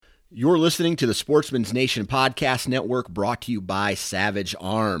You're listening to the Sportsman's Nation Podcast Network, brought to you by Savage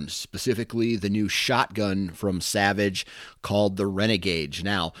Arms, specifically the new shotgun from Savage called the Renegade.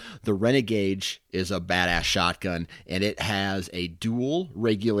 Now, the Renegade is a badass shotgun, and it has a dual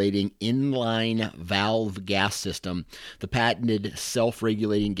regulating inline valve gas system. The patented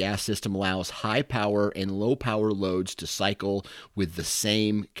self-regulating gas system allows high power and low power loads to cycle with the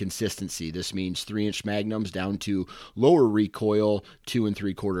same consistency. This means 3-inch magnums down to lower recoil 2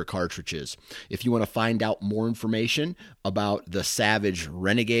 3/4 cartridges. If you want to find out more information about the Savage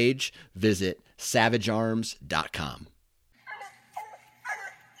Renegade, visit savagearms.com.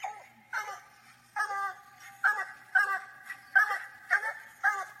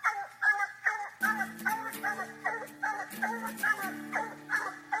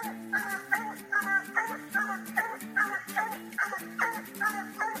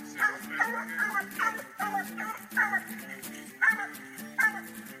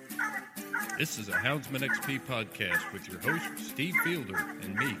 This is a Houndsman XP podcast with your host, Steve Fielder,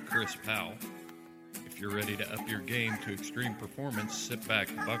 and me, Chris Powell. If you're ready to up your game to extreme performance, sit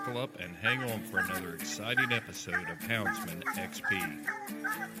back, buckle up, and hang on for another exciting episode of Houndsman XP.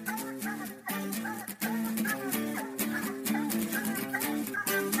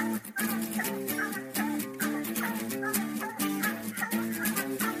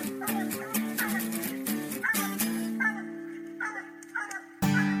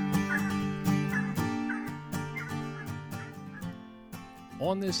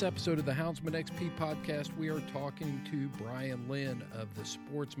 On this episode of the Houndsman XP podcast, we are talking to Brian Lynn of the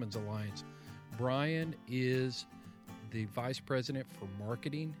Sportsman's Alliance. Brian is the Vice President for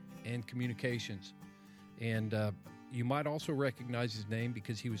Marketing and Communications. And you might also recognize his name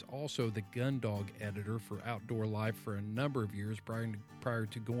because he was also the gun dog editor for Outdoor Life for a number of years prior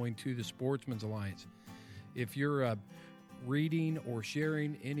to going to the Sportsman's Alliance. If you're reading or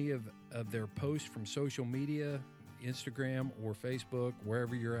sharing any of their posts from social media, Instagram or Facebook,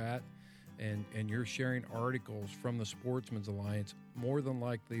 wherever you're at, and you're sharing articles from the Sportsman's Alliance, more than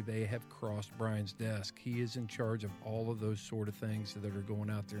likely they have crossed Brian's desk. He is in charge of all of those sort of things that are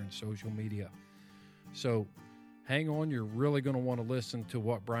going out there in social media. So hang on, you're really going to want to listen to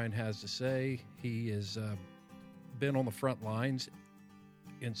what Brian has to say. He has been on the front lines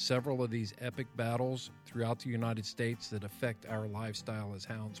in several of these epic battles throughout the United States that affect our lifestyle as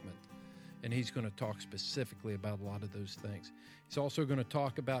houndsmen. And he's going to talk specifically about a lot of those things. He's also going to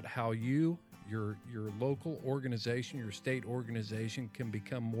talk about how your local organization, your state organization, can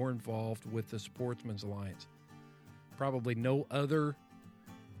become more involved with the Sportsman's Alliance. Probably no other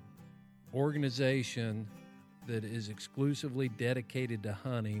organization that is exclusively dedicated to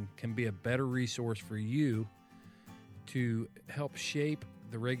hunting can be a better resource for you to help shape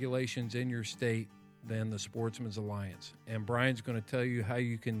the regulations in your state than the Sportsman's Alliance. And Brian's going to tell you how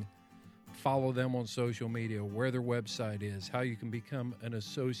you can follow them on social media, where their website is, how you can become an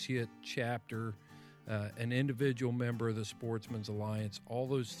associate chapter, an individual member of the Sportsman's Alliance, all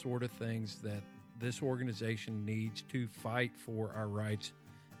those sort of things that this organization needs to fight for our rights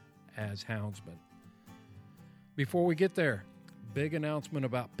as houndsmen. Before we get there, big announcement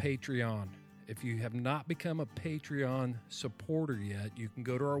about Patreon. If you have not become a Patreon supporter yet, you can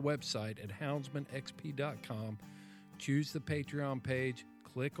go to our website at houndsmanxp.com, choose the Patreon page,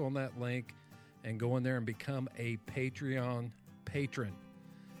 click on that link, and go in there and become a Patreon patron.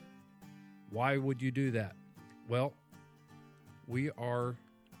 Why would you do that? Well, we are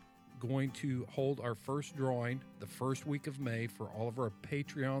going to hold our first drawing the first week of May for all of our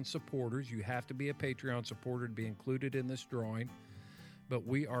Patreon supporters. You have to be a Patreon supporter to be included in this drawing. But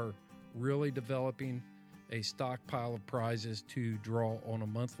we are really developing a stockpile of prizes to draw on a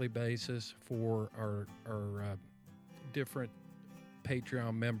monthly basis for our different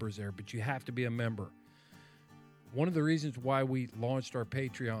Patreon members there, but you have to be a member. One of the reasons why we launched our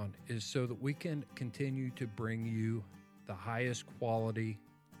Patreon is so that we can continue to bring you the highest quality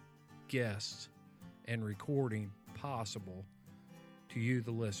guests and recording possible to you,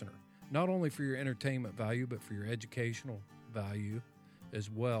 the listener. Not only for your entertainment value, but for your educational value as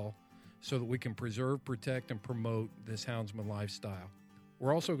well, so that we can preserve, protect, and promote this houndsman lifestyle.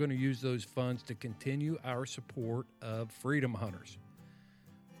 We're also going to use those funds to continue our support of Freedom Hunters.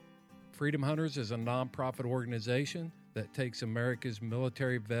 Freedom Hunters is a nonprofit organization that takes America's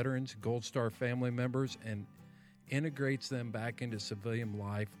military veterans, Gold Star family members, and integrates them back into civilian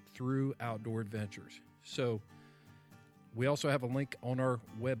life through outdoor adventures. So we also have a link on our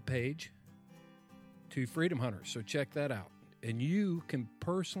webpage to Freedom Hunters, so check that out. And you can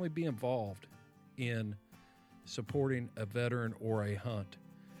personally be involved in supporting a veteran or a hunt.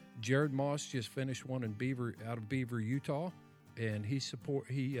 Jared Moss just finished one in Beaver, Utah, and he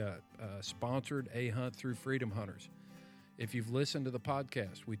sponsored a hunt through Freedom Hunters. If you've listened to the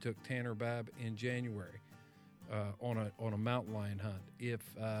podcast, we took Tanner Babb in January on a mountain lion hunt.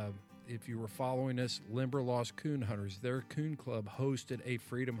 If you were following us, Limberlost Coon Hunters, their coon club hosted a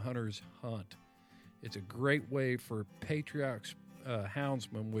Freedom Hunters hunt. It's a great way for patriotic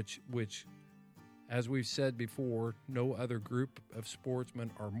houndsmen, which, as we've said before, no other group of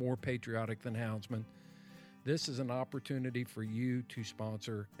sportsmen are more patriotic than houndsmen. This is an opportunity for you to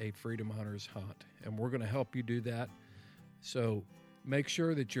sponsor a Freedom Hunters hunt, and we're going to help you do that. So make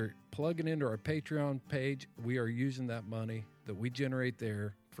sure that you're plugging into our Patreon page. We are using that money that we generate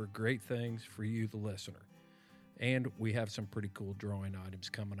there for great things for you, the listener. And we have some pretty cool drawing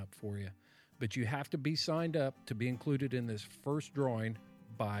items coming up for you. But you have to be signed up to be included in this first drawing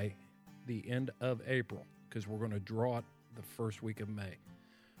by the end of April, because we're going to draw it the first week of May.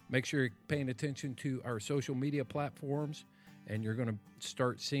 Make sure you're paying attention to our social media platforms, and you're going to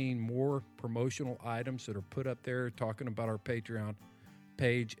start seeing more promotional items that are put up there talking about our Patreon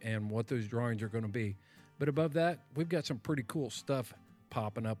page and what those drawings are going to be. But above that, we've got some pretty cool stuff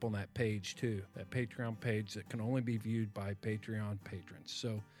popping up on that page too, that Patreon page that can only be viewed by Patreon patrons.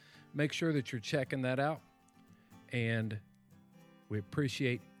 So make sure that you're checking that out, and we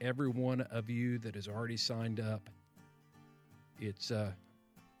appreciate every one of you that has already signed up. It's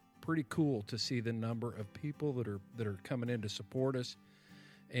pretty cool to see the number of people that are coming in to support us,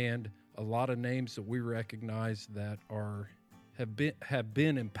 and a lot of names that we recognize that have been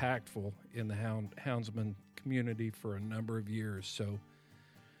impactful in the houndsman community for a number of years. So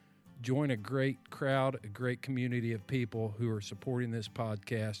join a great crowd, a great community of people who are supporting this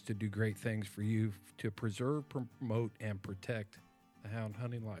podcast to do great things for you to preserve, promote, and protect the hound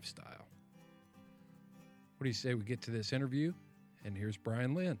hunting lifestyle. What do you say we get to this interview? And here's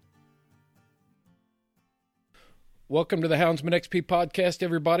Brian Lynn. Welcome to the Houndsman XP podcast,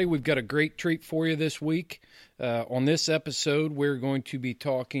 everybody. We've got a great treat for you this week. On this episode, we're going to be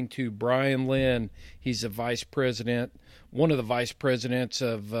talking to Brian Lynn. He's a vice president, one of the vice presidents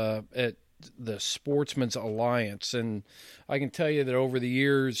of at the Sportsman's Alliance. And I can tell you that over the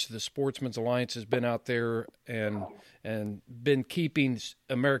years, the Sportsman's Alliance has been out there and been keeping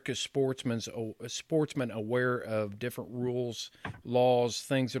America's sportsmen aware of different rules, laws,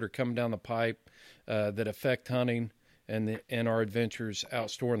 things that are coming down the pipe that affect hunting and our adventures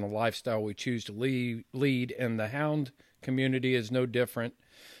outstoring the lifestyle we choose to lead. And the hound community is no different.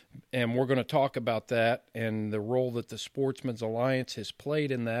 And we're going to talk about that and the role that the Sportsman's Alliance has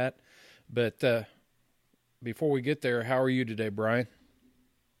played in that. But before we get there, how are you today, Brian?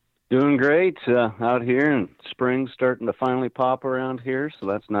 Doing great out here, and spring's starting to finally pop around here, so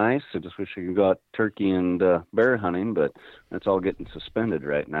that's nice. I just wish I could go out turkey and bear hunting, but that's all getting suspended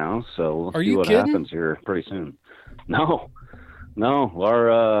right now, so we'll see what happens here pretty soon. No,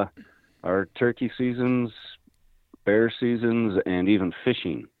 our turkey seasons, bear seasons, and even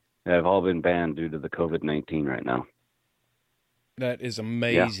fishing have all been banned due to the COVID-19 right now. That is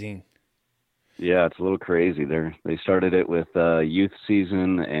amazing. Yeah, it's a little crazy. They started it with youth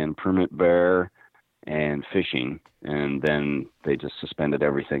season and permit bear and fishing, and then they just suspended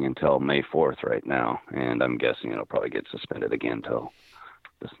everything until May 4th right now, and I'm guessing it'll probably get suspended again until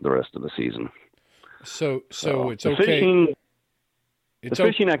the rest of the season. So it's okay.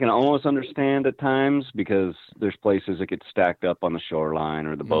 Fishing I can almost understand at times because there's places that get stacked up on the shoreline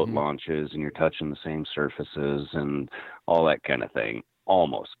or the boat launches and you're touching the same surfaces and all that kind of thing.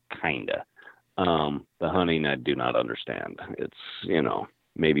 Almost, kinda. The hunting I do not understand. It's,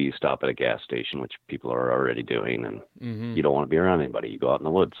 maybe you stop at a gas station, which people are already doing, and you don't want to be around anybody. You go out in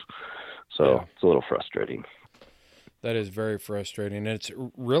the woods. So It's a little frustrating. That is very frustrating. And it's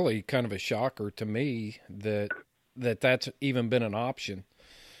really kind of a shocker to me that's even been an option.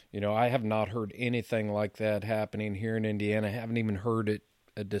 I have not heard anything like that happening here in Indiana. I haven't even heard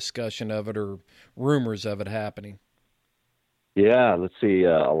a discussion of it or rumors of it happening. Yeah, let's see.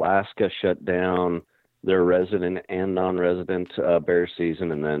 Alaska shut down their resident and non-resident bear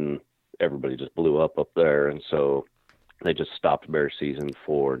season, and then everybody just blew up there. And so they just stopped bear season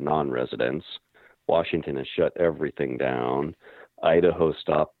for non-residents. Washington has shut everything down. Idaho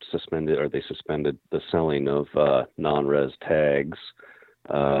suspended the selling of non-res tags.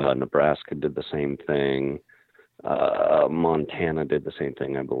 Nebraska did the same thing. Montana did the same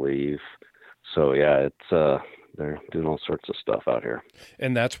thing, I believe. So yeah, they're doing all sorts of stuff out here.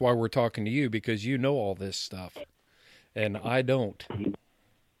 And that's why we're talking to you, because you know all this stuff, and I don't.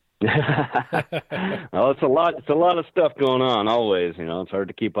 Well, it's a lot of stuff going on always. It's hard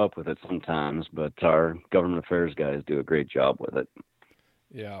to keep up with it sometimes, but our government affairs guys do a great job with it.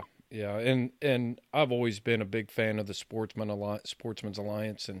 Yeah. Yeah, and I've always been a big fan of the Sportsman's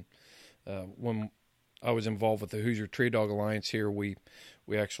Alliance, and when I was involved with the Hoosier Tree Dog Alliance here, we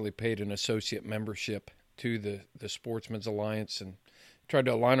actually paid an associate membership to the Sportsman's Alliance and tried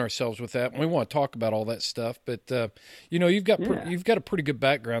to align ourselves with that. And we want to talk about all that stuff, but you've got a pretty good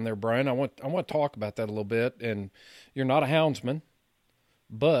background there, Brian. I want to talk about that a little bit. And you're not a houndsman,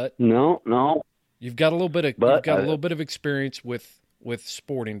 but no, you've got a little bit of experience with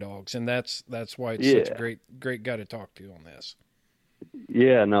sporting dogs, and that's why it's such a great guy to talk to on this.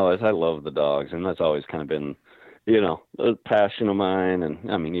 Yeah, no, I love the dogs, and that's always kind of been, a passion of mine.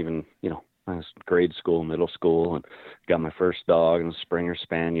 And I mean, even, I was grade school, middle school, and got my first dog, and a Springer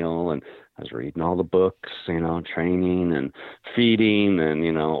Spaniel, and I was reading all the books, training and feeding,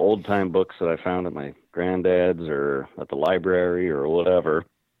 and, old time books that I found at my granddad's or at the library or whatever.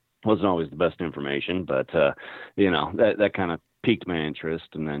 Wasn't always the best information, but, that kind of piqued my interest,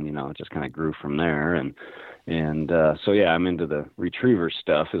 and then, it just kind of grew from there. And so, yeah, I'm into the retriever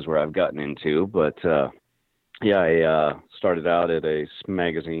stuff is where I've gotten into, but, I started out at a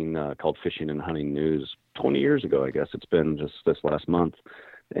magazine called Fishing and Hunting News 20 years ago, I guess it's been just this last month,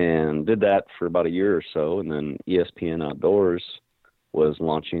 and did that for about a year or so. And then ESPN Outdoors was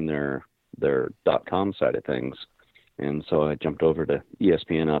launching their .com side of things. And so I jumped over to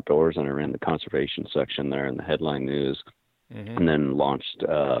ESPN Outdoors, and I ran the conservation section there in the headline news, and then launched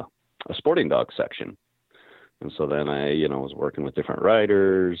a sporting dog section. And so then I, was working with different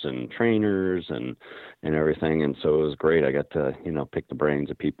writers and trainers and everything. And so it was great. I got to, pick the brains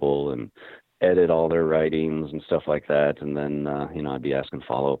of people and edit all their writings and stuff like that. And then, I'd be asking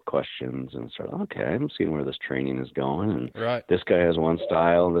follow-up questions and sort of, okay, I'm seeing where this training is going. And right. This guy has one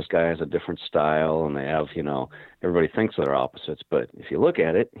style, and this guy has a different style. And they have, everybody thinks they're opposites. But if you look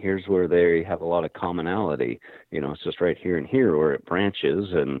at it, here's where they have a lot of commonality. It's just right here and here where it branches,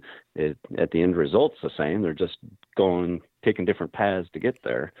 and at the end result's the same. They're just taking different paths to get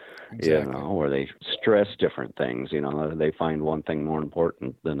there, exactly. Or they stress different things, they find one thing more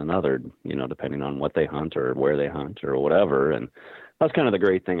important than another, depending on what they hunt or where they hunt or whatever. And that's kind of the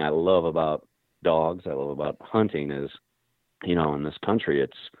great thing I love about dogs. I love about hunting is, in this country,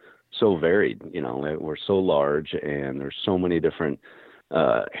 it's so varied, we're so large, and there's so many different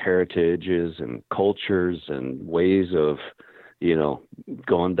heritages and cultures and ways of,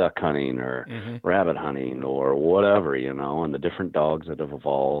 going duck hunting or rabbit hunting or whatever, and the different dogs that have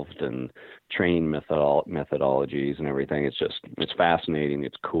evolved and training methodologies and everything. It's fascinating.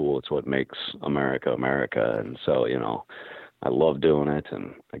 It's cool. It's what makes America, America. And so, I love doing it,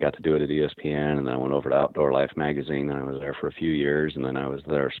 and I got to do it at ESPN, and then I went over to Outdoor Life magazine, and I was there for a few years, and then I was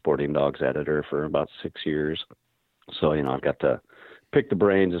their sporting dogs editor for about 6 years. So, I've got to pick the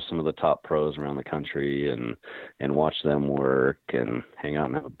brains of some of the top pros around the country and watch them work and hang out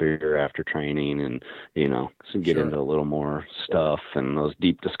and have a beer after training and, get into a little more stuff and those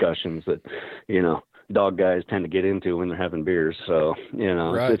deep discussions that, dog guys tend to get into when they're having beers. So,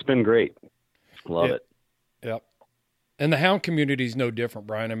 right. It's been great. Love it. Yep. And the hound community is no different,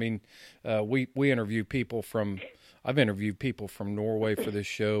 Brian. I mean, we interview people I've interviewed people from Norway for this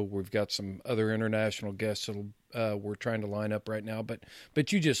show. We've got some other international guests that we're trying to line up right now.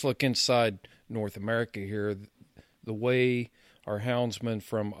 But you just look inside North America here, the way our houndsmen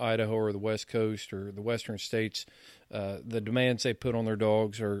from Idaho or the West Coast or the Western states, the demands they put on their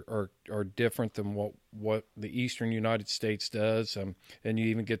dogs are different than what the Eastern United States does. And you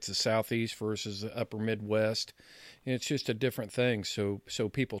even get to the Southeast versus the Upper Midwest. It's just a different thing. So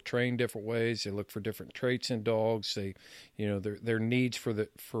people train different ways. They look for different traits in dogs. They, their needs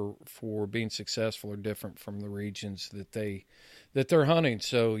for being successful are different from the regions that they're hunting.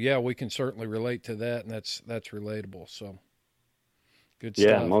 So yeah, we can certainly relate to that, and that's relatable. So good stuff.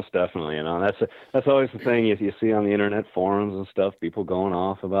 Yeah, most definitely. That's always the thing you see on the internet forums and stuff. People going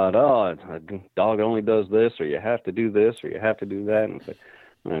off about, a dog only does this, or you have to do this, or you have to do that, and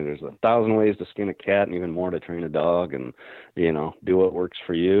there's 1,000 ways to skin a cat and even more to train a dog, and, do what works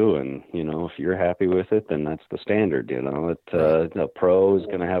for you. And, if you're happy with it, then that's the standard, a pro is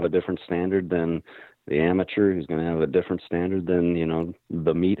going to have a different standard than the amateur, who's going to have a different standard than,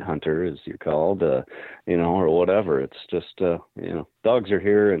 the meat hunter, as you're called, or whatever. It's just, dogs are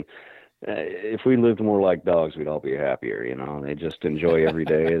here, and if we lived more like dogs, we'd all be happier. They just enjoy every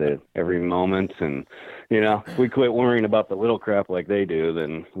day, every moment. And, if we quit worrying about the little crap like they do,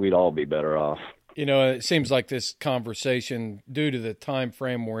 then we'd all be better off. It seems like this conversation, due to the time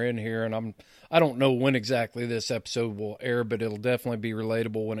frame we're in here, and I don't know when exactly this episode will air, but it'll definitely be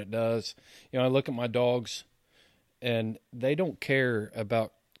relatable when it does. I look at my dogs, and they don't care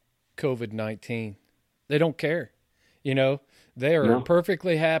about COVID-19. They don't care. You know, they are No.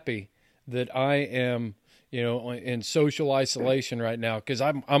 perfectly happy that I am, you know, in social isolation right now because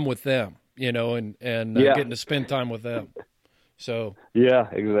I'm with them, you know, and Yeah. getting to spend time with them. So Yeah,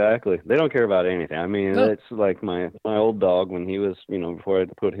 exactly. They don't care about anything. I mean, no, it's like my old dog when he was, before I had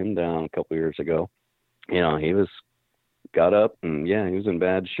to put him down a couple of years ago. He was got up and yeah, he was in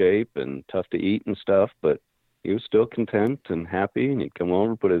bad shape and tough to eat and stuff, but he was still content and happy, and he'd come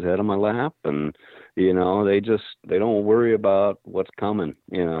over, put his head on my lap, and they don't worry about what's coming,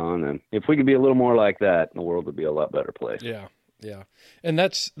 and then if we could be a little more like that, the world would be a lot better place. yeah, yeah, and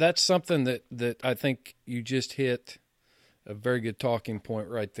that's something that I think you just hit a very good talking point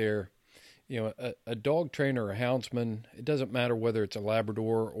right there. You know, a dog trainer or a houndsman, it doesn't matter whether it's a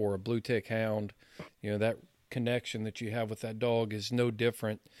Labrador or a blue tick hound, you know, that connection that you have with that dog is no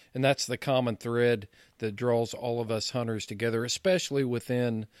different. And that's the common thread that draws all of us hunters together, especially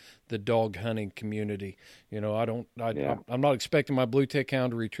within the dog hunting community. You know, I'm not expecting my blue tick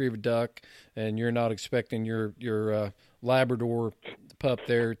hound to retrieve a duck, and you're not expecting your Labrador pup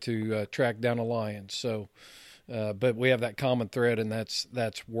there to track down a lion. So, but we have that common thread, and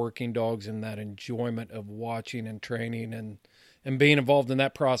that's working dogs and that enjoyment of watching and training and being involved in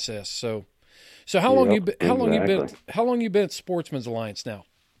that process. So how long you been at Sportsman's Alliance now?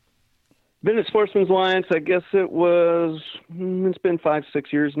 Been at Sportsman's Alliance, I guess it's been 5-6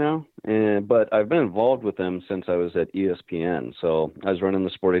 years now, but I've been involved with them since I was at ESPN. So I was running the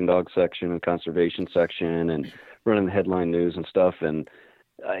sporting dog section and conservation section and running the headline news and stuff, and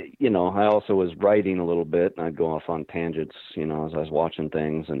I also was writing a little bit, and I'd go off on tangents, as I was watching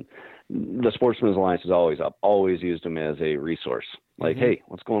things. And the Sportsman's Alliance is always up. Always used them as a resource. Like, hey,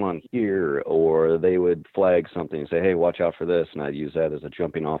 what's going on here? Or they would flag something and say, hey, watch out for this. And I'd use that as a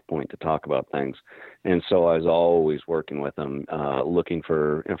jumping off point to talk about things. And so I was always working with them, looking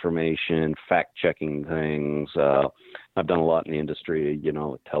for information, fact-checking things. I've done a lot in the industry,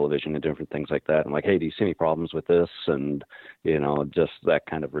 with television and different things like that. I'm like, hey, do you see any problems with this? And, just that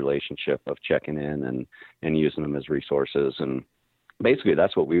kind of relationship of checking in and using them as resources. And basically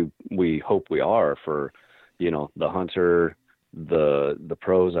that's what we hope we are for, the hunter, the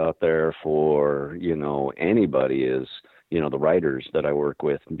pros out there, for, anybody is, the writers that I work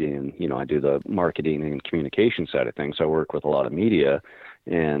with being, I do the marketing and communication side of things. So I work with a lot of media,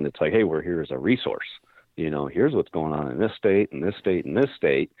 and it's like, hey, we're here as a resource. Here's what's going on in this state and this state and this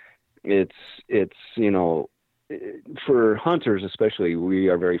state. It's, for hunters, especially, we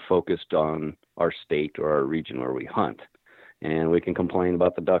are very focused on our state or our region where we hunt. And we can complain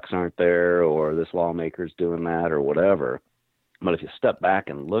about the ducks aren't there, or this lawmaker's doing that, or whatever. But if you step back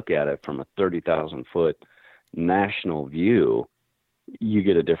and look at it from a 30,000-foot national view, you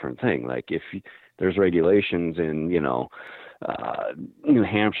get a different thing. Like if there's regulations in, New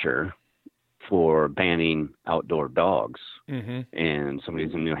Hampshire for banning outdoor dogs, and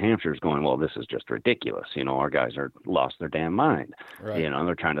somebody's in New Hampshire is going, well, this is just ridiculous. Our guys are lost their damn mind. Right.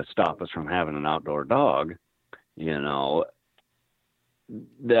 They're trying to stop us from having an outdoor dog.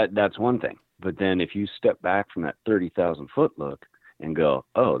 That's one thing. But then if you step back from that 30,000-foot look and go,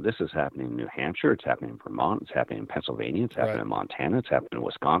 oh, this is happening in New Hampshire, it's happening in Vermont, it's happening in Pennsylvania, it's happening in Montana, it's happening in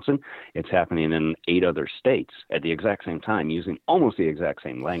Wisconsin, it's happening in 8 other states at the exact same time using almost the exact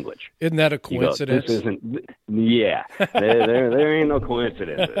same language. Isn't that a coincidence? This isn't, yeah, there ain't no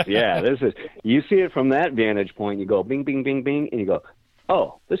coincidences. Yeah, you see it from that vantage point, you go bing, bing, bing, bing, and you go,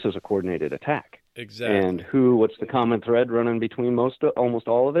 oh, this is a coordinated attack. Exactly. And what's the common thread running between almost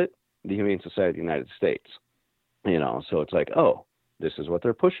all of it? The Humane Society of the United States. So it's like, oh, this is what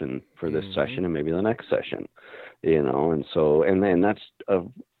they're pushing for this session and maybe the next session, and so, and then that's a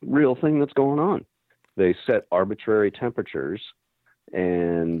real thing that's going on. They set arbitrary temperatures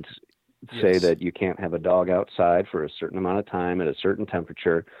and say that you can't have a dog outside for a certain amount of time at a certain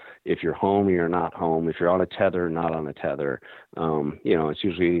temperature. If you're home, you're not home. If you're on a tether, not on a tether. It's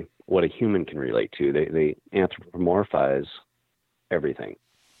usually what a human can relate to. They anthropomorphize everything.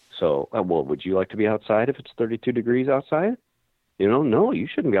 So, well, would you like to be outside if it's 32 degrees outside? No, you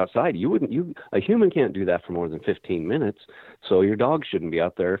shouldn't be outside. A human can't do that for more than 15 minutes. So your dog shouldn't be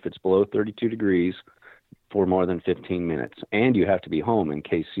out there if it's below 32 degrees for more than 15 minutes. And you have to be home in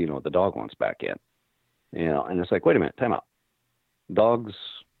case, the dog wants back in. And it's like, wait a minute, time out. Dogs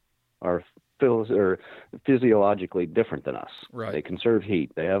are physiologically different than us. Right. They conserve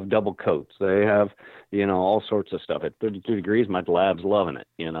heat. They have double coats. They have, all sorts of stuff. At 32 degrees, my lab's loving it.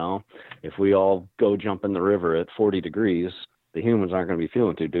 If we all go jump in the river at 40 degrees, the humans aren't going to be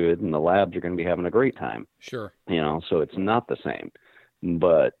feeling too good, and the labs are going to be having a great time. Sure. So it's not the same.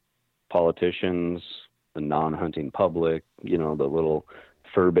 But politicians, the non-hunting public, the little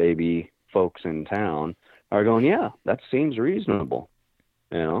fur baby folks in town, are going, yeah, that seems reasonable,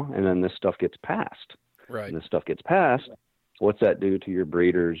 and then this stuff gets passed. Right. And this stuff gets passed. What's that do to your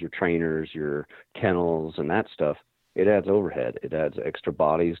breeders, your trainers, your kennels, and that stuff? It adds overhead. It adds extra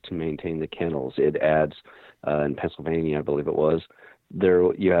bodies to maintain the kennels. It adds, in Pennsylvania, I believe it was,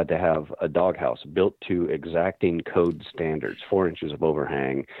 there you had to have a doghouse built to exacting code standards, 4 inches of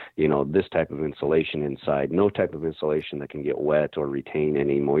overhang, this type of insulation inside, no type of insulation that can get wet or retain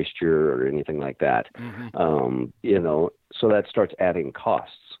any moisture or anything like that. So that starts adding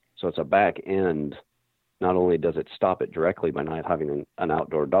costs. So it's a back end. Not only does it stop it directly by not having an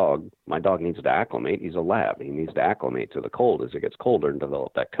outdoor dog, my dog needs to acclimate. He's a lab. He needs to acclimate to the cold as it gets colder and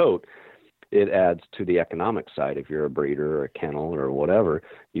develop that coat. It adds to the economic side. If you're a breeder or a kennel or whatever,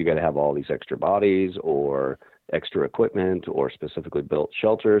 you got to have all these extra bodies or extra equipment or specifically built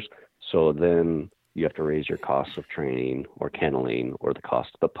shelters. So then you have to raise your costs of training or kenneling or the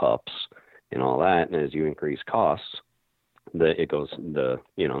cost of the pups and all that. And as you increase costs, the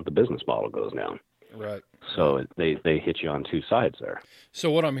business model goes down. Right. So they hit you on two sides there.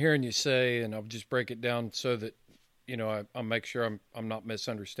 So what I'm hearing you say, and I'll just break it down so that, I'll make sure I'm not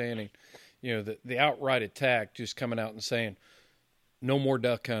misunderstanding, the outright attack, just coming out and saying, no more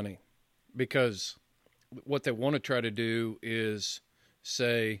duck hunting, because what they want to try to do is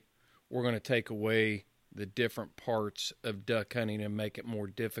say, we're going to take away the different parts of duck hunting and make it more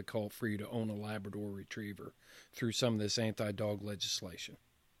difficult for you to own a Labrador Retriever through some of this anti-dog legislation.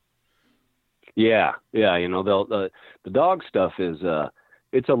 Yeah. The dog stuff is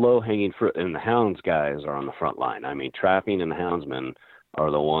it's a low hanging fruit, and the hounds guys are on the front line. I mean, trapping and the houndsmen are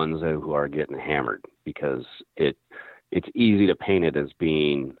the ones who are getting hammered because it's easy to paint it as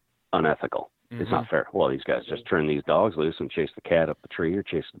being unethical. Mm-hmm. It's not fair. Well, these guys just turn these dogs loose and chase the cat up the tree or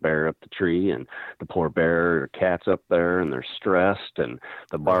chase the bear up the tree, and the poor bear or cat's up there and they're stressed, and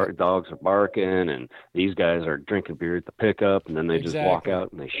the dogs are barking, and these guys are drinking beer at the pickup, and then they just walk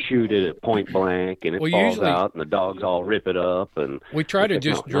out and they shoot it at point blank, and it falls out, and the dogs all rip it up. And we try to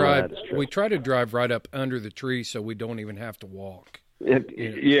just drive. We try to drive right up under the tree so we don't even have to walk. Yeah.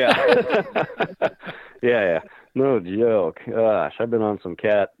 Yeah. No joke. Gosh, I've been on some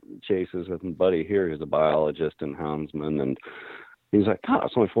cat chases with my buddy here who's a biologist and houndsman, and he's like, God,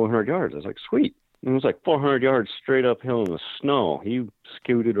 it's only 400 yards. I was like, sweet. And it was like 400 yards straight uphill in the snow. He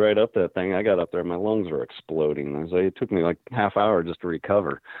scooted right up that thing. I got up there, my lungs were exploding. I was like, it took me like half hour just to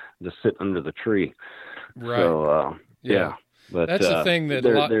recover, just sit under the tree. Right. So, yeah. But that's the thing that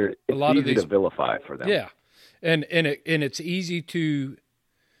a lot of these to vilify for them. Yeah. And it's easy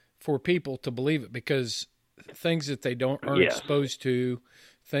for people to believe it because things that they aren't exposed to,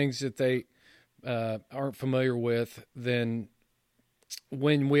 things that they aren't familiar with, then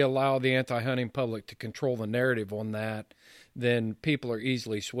when we allow the anti-hunting public to control the narrative on that, then people are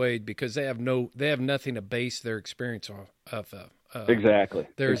easily swayed because they have nothing to base their experience off of. Exactly.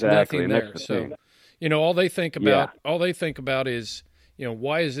 There's nothing there. So, all they think about is,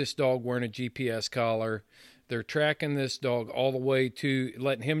 why is this dog wearing a GPS collar? They're tracking this dog all the way to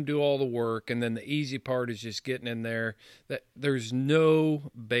letting him do all the work, and then the easy part is just getting in there. That there's no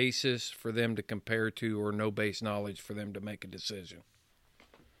basis for them to compare to, or no base knowledge for them to make a decision.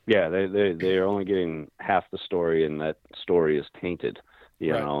 Yeah, they are only getting half the story, and that story is tainted,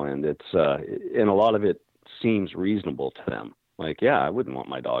 and it's and a lot of it seems reasonable to them. Like, yeah, I wouldn't want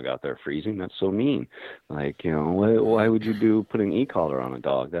my dog out there freezing. That's so mean. Like, why would you put an e-collar on a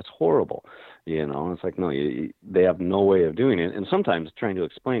dog? That's horrible. It's like, no, they have no way of doing it. And sometimes trying to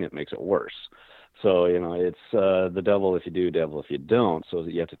explain it makes it worse. So, it's the devil if you do, devil if you don't. So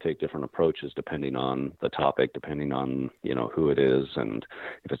you have to take different approaches depending on the topic, depending on, who it is, and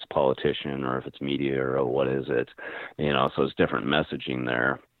if it's a politician or if it's media or what is it. So it's different messaging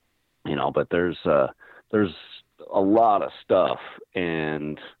there. But there's a lot of stuff,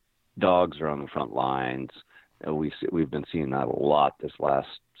 and dogs are on the front lines. We've been seeing that a lot this last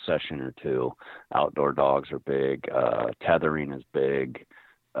session or two. Outdoor dogs are big. Tethering is big.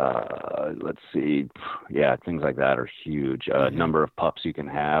 Let's see. Yeah, things like that are huge. Number of pups you can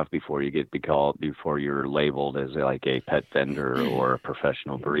have before you're labeled as like a pet vendor or a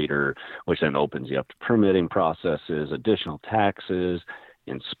professional breeder, which then opens you up to permitting processes, additional taxes,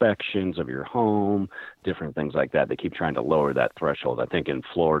 inspections of your home, different things like that. They keep trying to lower that threshold. I think in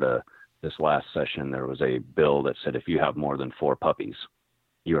Florida this last session there was a bill that said if you have more than 4 puppies,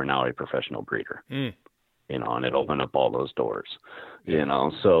 you are now a professional breeder. And it opened up all those doors.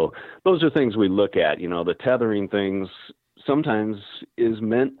 So those are things we look at. The tethering things sometimes is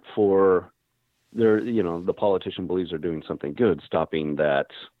meant for the politician believes they're doing something good, stopping that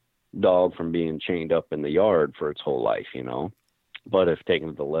dog from being chained up in the yard for its whole life, But if taken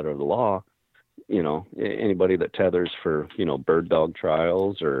to the letter of the law, anybody that tethers for, bird dog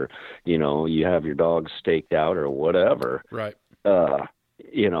trials, or, you have your dog staked out or whatever, Right.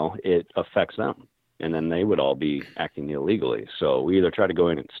 It affects them. And then they would all be acting illegally. So we either try to go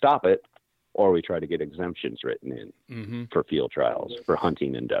in and stop it, or we try to get exemptions written in for field trials, for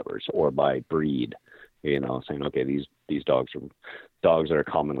hunting endeavors, or by breed, saying, okay, these dogs are dogs that are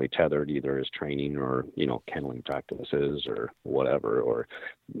commonly tethered either as training or, kenneling practices or whatever, or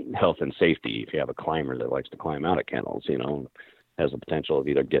health and safety. If you have a climber that likes to climb out of kennels, has the potential of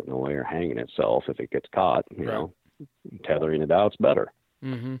either getting away or hanging itself if it gets caught, tethering it out's better.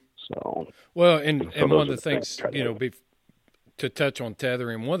 Mm-hmm. So, well, and one of the things, to to touch on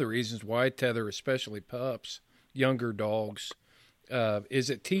tethering, one of the reasons why I tether, especially pups, younger dogs, is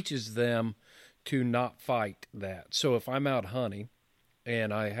it teaches them to not fight that. So if I'm out hunting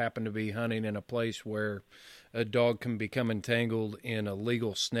and I happen to be hunting in a place where a dog can become entangled in a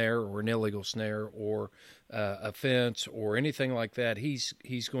legal snare or an illegal snare or a fence or anything like that,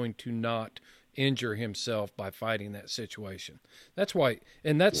 he's going to not injure himself by fighting that situation. That's why,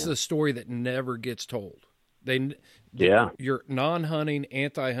 and that's the story that never gets told. Your non-hunting,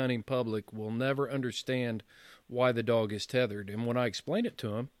 anti-hunting public will never understand why the dog is tethered. And when I explain it to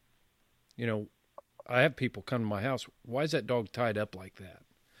them, I have people come to my house, why is that dog tied up like that?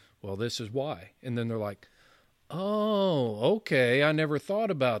 Well, this is why. And then they're like, oh, okay, I never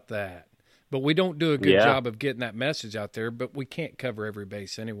thought about that. But we don't do a good job of getting that message out there, but we can't cover every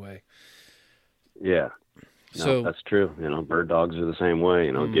base anyway. Yeah. No, So that's true. Bird dogs are the same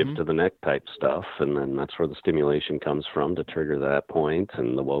way, give to the neck type stuff. And then that's where the stimulation comes from to trigger that point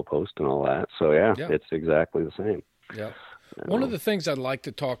and the woe post and all that. So, it's exactly the same. Yeah. One of the things I'd like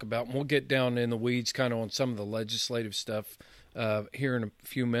to talk about, and we'll get down in the weeds kind of on some of the legislative stuff here in a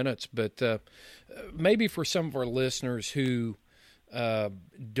few minutes, but maybe for some of our listeners who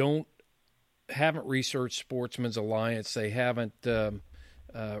haven't researched Sportsman's Alliance, they haven't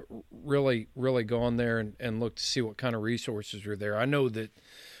really gone there and looked to see what kind of resources are there. I know that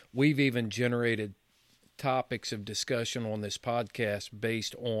we've even generated topics of discussion on this podcast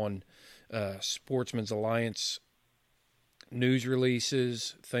based on Sportsman's Alliance news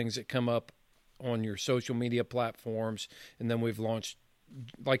releases, things that come up on your social media platforms, and then we've launched,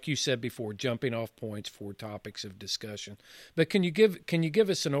 like you said before, jumping off points for topics of discussion. But can you give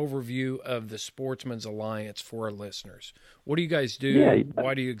us an overview of the Sportsman's Alliance for our listeners? What do you guys do? Yeah.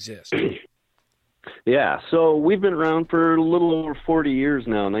 Why do you exist? Yeah, so we've been around for a little over 40 years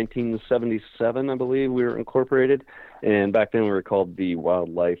now. 1977, I believe, we were incorporated, and back then we were called the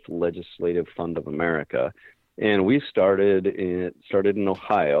Wildlife Legislative Fund of America. And we started in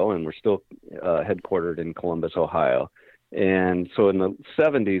Ohio, and we're still headquartered in Columbus, Ohio. And so in the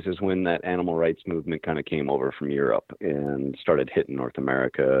 70s is when that animal rights movement kind of came over from Europe and started hitting North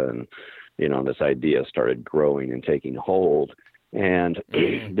America. And, this idea started growing and taking hold. And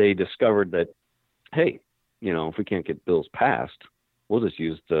they discovered that, hey, if we can't get bills passed, we'll just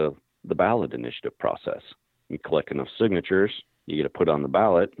use the ballot initiative process. You collect enough signatures, you get to put on the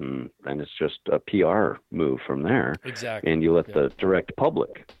ballot, and then it's just a PR move from there. Exactly. And you let the direct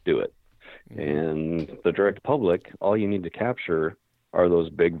public do it. And the direct public, all you need to capture are those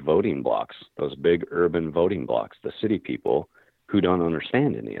big voting blocks, those big urban voting blocks, the city people who don't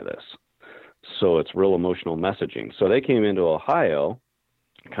understand any of this. So it's real emotional messaging. So they came into Ohio,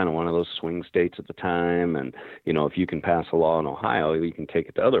 kind of one of those swing states at the time. And, if you can pass a law in Ohio, you can take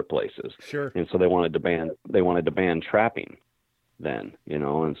it to other places. Sure. And so they wanted to ban trapping then,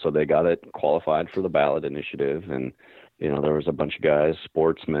 and so they got it qualified for the ballot initiative. And, there was a bunch of guys,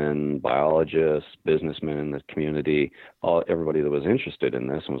 sportsmen, biologists, businessmen in the community, everybody that was interested in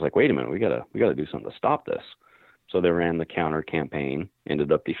this and was like, wait a minute, we gotta do something to stop this. So they ran the counter campaign,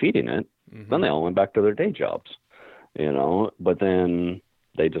 ended up defeating it. Then they all went back to their day jobs, but then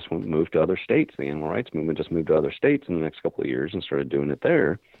they just moved to other states. The animal rights movement just moved to other states in the next couple of years and started doing it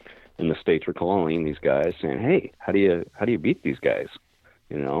there. And the states were calling these guys saying, hey, how do you beat these guys?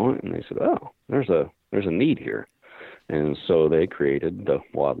 And they said, oh, there's a need here. And so they created the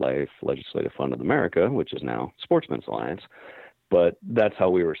Wildlife Legislative Fund of America, which is now Sportsman's Alliance. But that's how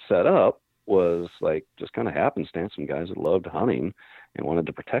we were set up, was like just kind of happenstance. Some guys that loved hunting and wanted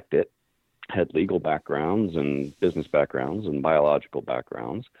to protect it, had legal backgrounds and business backgrounds and biological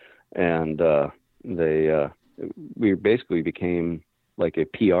backgrounds. And we basically became like a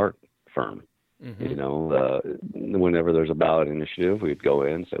PR firm. Whenever there's a ballot initiative, we'd go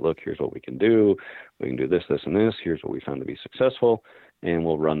in and say, look, here's what we can do. We can do this, this, and this. Here's what we found to be successful. And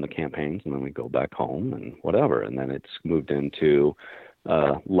we'll run the campaigns, and then we go back home and whatever. And then it's moved into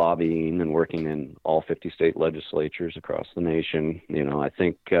lobbying and working in all 50 state legislatures across the nation. I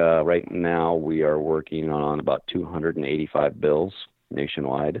think right now we are working on about 285 bills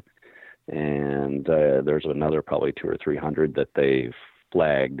nationwide, and there's another probably 200 or 300 that they've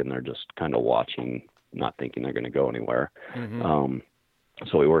flagged, and they're just kind of watching, not thinking they're going to go anywhere. Mm-hmm.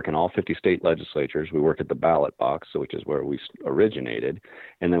 So we work in all 50 state legislatures. We work at the ballot box, which is where we originated.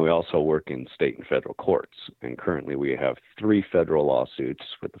 And then we also work in state and federal courts. And currently we have 3 federal lawsuits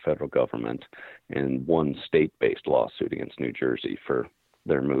with the federal government and 1 state-based lawsuit against New Jersey for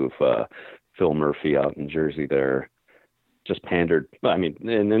their move. Phil Murphy out in Jersey there just pandered.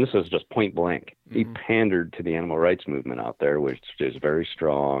 And this is just point blank. Mm-hmm. He pandered to the animal rights movement out there, which is very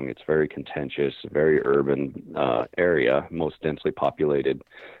strong. It's very contentious, very urban area, most densely populated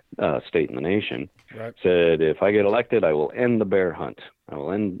state in the nation. Right. Said, if I get elected, I will end the bear hunt. I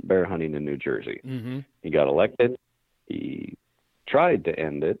will end bear hunting in New Jersey. Mm-hmm. He got elected. He tried to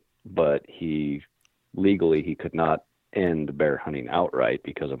end it, but legally he could not end bear hunting outright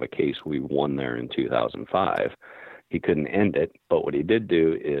because of a case we won there in 2005. He couldn't end it, but what he did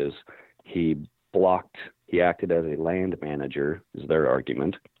do is he acted as a land manager, is their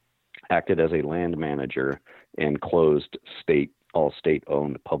argument, acted as a land manager and closed all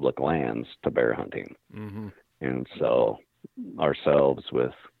state-owned public lands to bear hunting. Mm-hmm. And so ourselves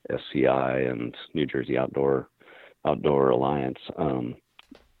with SCI and New Jersey Outdoor Alliance,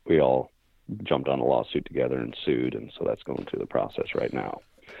 we all jumped on a lawsuit together and sued, and so that's going through the process right now.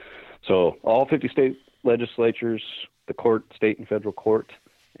 So all 50 state legislatures, the court, state and federal court,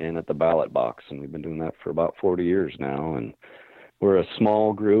 and at the ballot box. And we've been doing that for about 40 years now. And we're a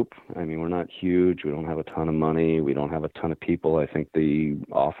small group. We're not huge. We don't have a ton of money. We don't have a ton of people. I think the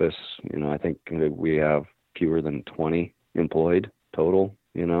office, I think we have fewer than 20 employed total,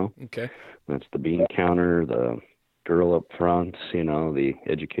 Okay. That's the bean counter, the girl up front, the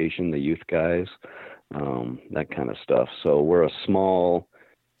education, the youth guys, that kind of stuff. So we're a small,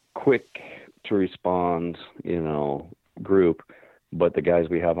 quick to respond, group, but the guys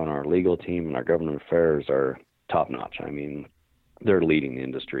we have on our legal team and our government affairs are top notch. They're leading the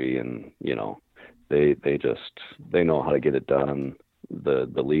industry, and they know how to get it done. The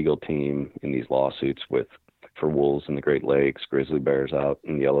legal team in these lawsuits for wolves in the Great Lakes, grizzly bears out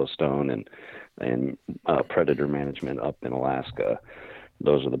in Yellowstone, and predator management up in Alaska.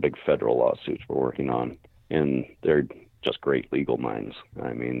 Those are the big federal lawsuits we're working on, and they're just great legal minds.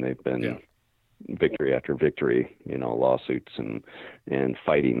 They've been victory after victory, lawsuits and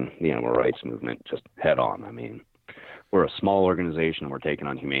fighting the animal rights movement just head on. We're a small organization, and we're taking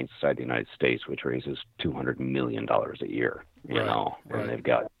on Humane Society of the United States, which raises $200 million a year, and they've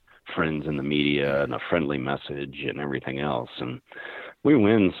got friends in the media and a friendly message and everything else. And we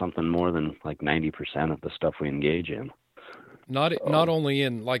win something more than like 90% of the stuff we engage in. Not only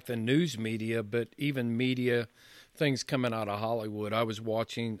in like the news media, but even media things coming out of Hollywood. I was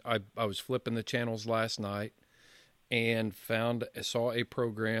flipping the channels last night and saw a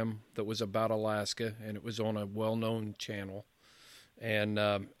program that was about Alaska, and it was on a well-known channel. And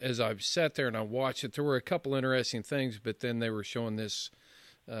as I sat there and I watched it, there were a couple interesting things, but then they were showing this.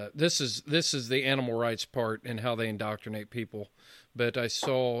 This is the animal rights part and how they indoctrinate people. But I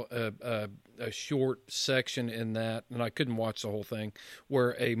saw a short section in that, and I couldn't watch the whole thing,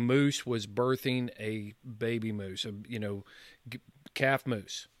 where a moose was birthing a baby moose, calf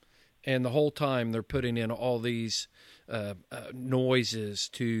moose. And the whole time they're putting in all these noises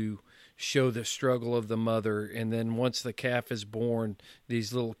to show the struggle of the mother. And then once the calf is born,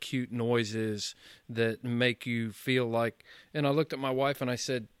 these little cute noises that make you feel like, and I looked at my wife and I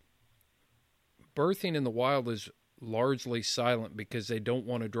said, birthing in the wild is largely silent because they don't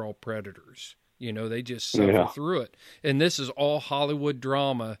want to draw predators. They just suffer through it. And this is all Hollywood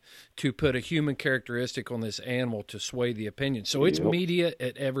drama to put a human characteristic on this animal to sway the opinion. So it's media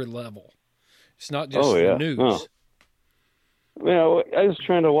at every level. It's not just the news. Oh. I was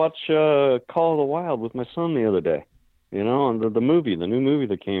trying to watch Call of the Wild with my son the other day, and the new movie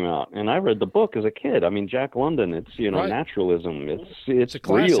that came out. And I read the book as a kid. Jack London, it's, right. Naturalism. It's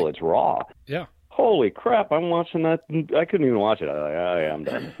real. It's raw. Yeah. Holy crap, I'm watching that. I couldn't even watch it. I'm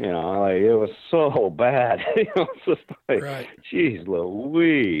done. It was so bad. It's just like, right. Geez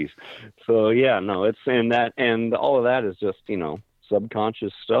Louise. So, and all of that is just,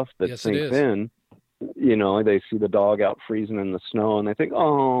 subconscious stuff that sinks in. They see the dog out freezing in the snow and they think,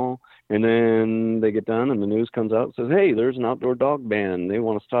 oh, and then they get done and the news comes out and says, hey, there's an outdoor dog ban. They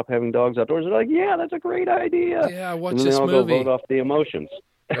want to stop having dogs outdoors. They're like, yeah, that's a great idea. Yeah, watch this movie. And then they'll go vote off the emotions.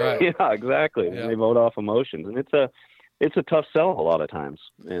 Right. Yeah, exactly. Yeah. They vote off emotions. And it's a tough sell a lot of times.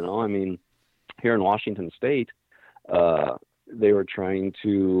 Here in Washington State, they were trying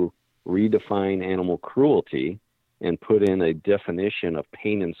to redefine animal cruelty and put in a definition of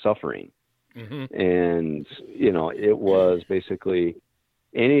pain and suffering. Mm-hmm. And, it was basically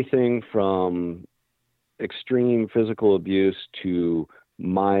anything from extreme physical abuse to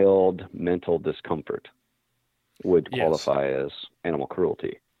mild mental discomfort would qualify as animal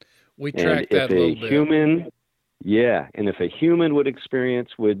cruelty. We track that a little bit. And if a human would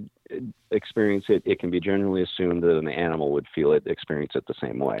experience it, it can be generally assumed that an animal would experience it the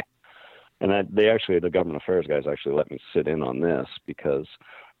same way. And that the government affairs guys actually let me sit in on this because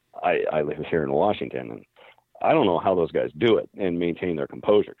I live here in Washington, and I don't know how those guys do it and maintain their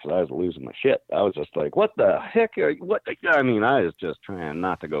composure, because I was losing my shit. I was just like, what the heck? I was just trying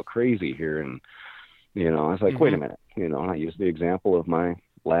not to go crazy here. And, I was like, wait a minute. I used the example of my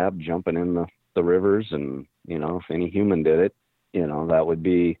lab jumping in the rivers, and, if any human did it,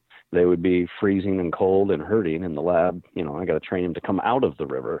 they would be freezing and cold and hurting in the lab. I got to train them to come out of the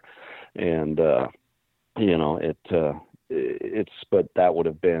river. And, but that would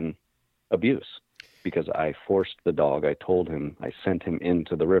have been abuse, because I forced the dog. I told him, I sent him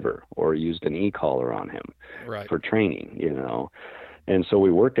into the river, or used an e-collar on him for training, And so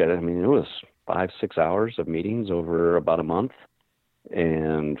we worked at it. It was 5-6 hours of meetings over about a month.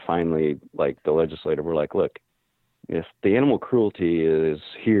 And finally, the legislator were like, look, if the animal cruelty is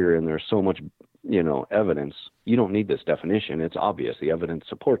here and there's so much, evidence, you don't need this definition. It's obvious. The evidence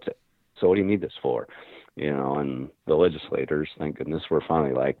supports it. So what do you need this for? And the legislators, thank goodness, were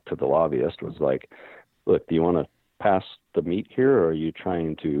finally to the lobbyist, was like, look, do you want to pass the meat here, or are you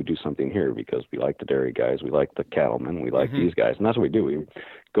trying to do something here? Because we like the dairy guys, we like the cattlemen, we like these guys. And that's what we do. We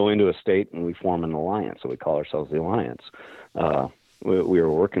go into a state and we form an alliance. So we call ourselves the Alliance. We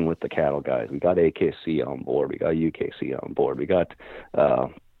were working with the cattle guys. We got AKC on board. We got UKC on board. We got,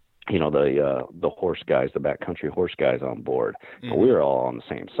 the horse guys, the backcountry horse guys on board. Mm-hmm. We were all on the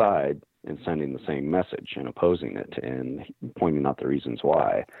same side and sending the same message and opposing it and pointing out the reasons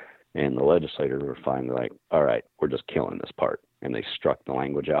why. And the legislators were finally like, all right, we're just killing this part. And they struck the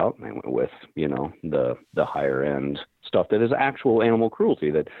language out, and they went with, the higher end stuff that is actual animal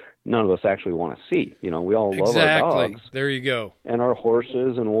cruelty that none of us actually want to see. We all love our dogs. There you go. And our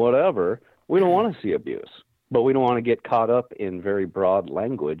horses and whatever. We don't want to see abuse, but we don't want to get caught up in very broad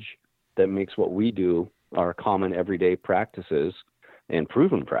language that makes what we do our common everyday practices and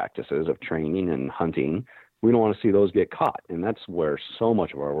proven practices of training and hunting. We don't want to see those get caught. And that's where so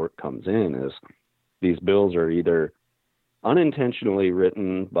much of our work comes in, is these bills are either unintentionally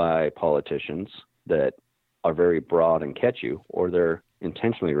written by politicians that are very broad and catchy, or they're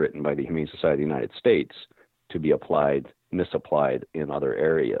intentionally written by the Humane Society of the United States to be misapplied in other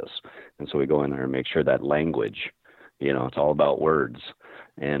areas. And so we go in there and make sure that language, it's all about words,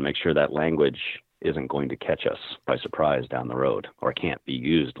 and make sure that language isn't going to catch us by surprise down the road, or can't be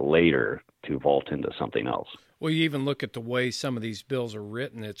used later to vault into something else. Well, you even look at the way some of these bills are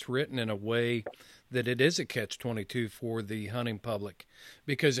written. It's written in a way that it is a catch-22 for the hunting public.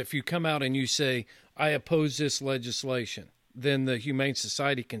 Because if you come out and you say, I oppose this legislation, then the Humane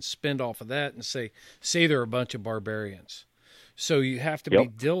Society can spin off of that and say, see, they're a bunch of barbarians. So you have to be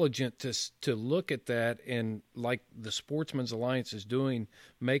diligent to look at that, and like the Sportsman's Alliance is doing,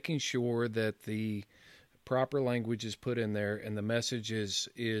 making sure that the proper language is put in there and the message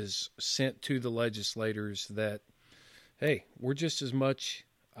is sent to the legislators that, hey, we're just as much.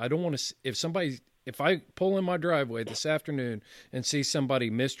 I don't want to, if I pull in my driveway this afternoon and see somebody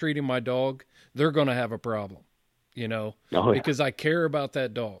mistreating my dog, they're going to have a problem, because I care about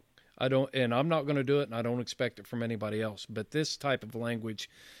that dog. And I'm not going to do it, and I don't expect it from anybody else. But this type of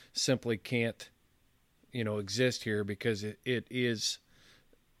language simply can't, exist here, because it is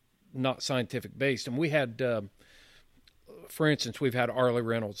not scientific based. And we had, for instance, we've had Arlie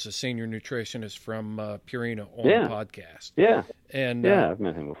Reynolds, a senior nutritionist from Purina, on the podcast. Yeah. And I've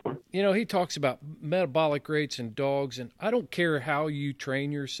met him before. He talks about metabolic rates in dogs, and I don't care how you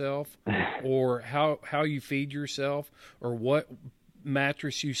train yourself or how you feed yourself or what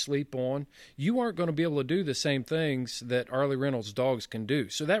mattress you sleep on, you aren't going to be able to do the same things that Arlie Reynolds dogs can do.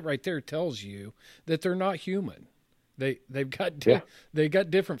 So that right there tells you that they're not human. They've got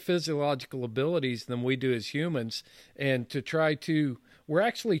different physiological abilities than we do as humans, and we're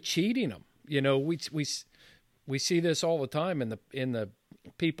actually cheating them. We see this all the time in the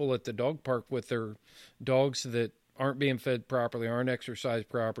people at the dog park with their dogs that aren't being fed properly, aren't exercised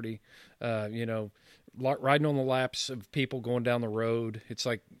properly, riding on the laps of people going down the road. It's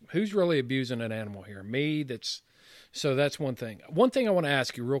like, who's really abusing an animal here? Me. So that's one thing. One thing I want to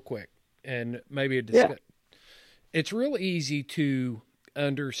ask you real quick, and maybe a discussion. It's real easy to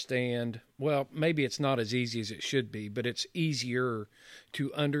understand, well, maybe it's not as easy as it should be, but it's easier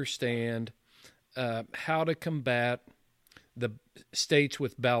to understand how to combat the states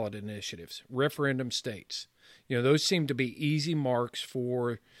with ballot initiatives, referendum states. Those seem to be easy marks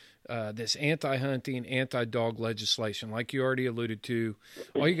for this anti-hunting, anti-dog legislation. Like you already alluded to,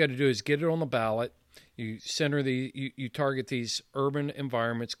 all you got to do is get it on the ballot. You you target these urban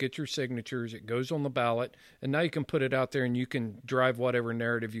environments, get your signatures, it goes on the ballot, and now you can put it out there and you can drive whatever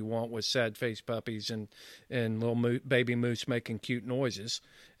narrative you want with sad-faced puppies and little baby moose making cute noises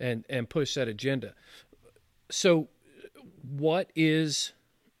and push that agenda. So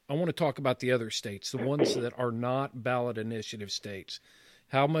I want to talk about the other states, the ones that are not ballot initiative states.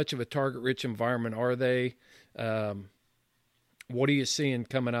 How much of a target-rich environment are they? What are you seeing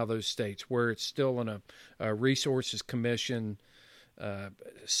coming out of those states where it's still in a resources commission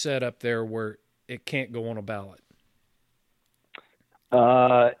set up there where it can't go on a ballot?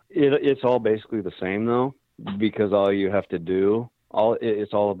 It's all basically the same though, because all you have to do,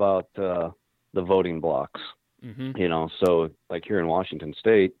 it's all about the voting blocks. Mm-hmm. So like here in Washington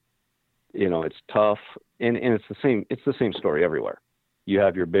State, it's tough, and it's the same story everywhere. You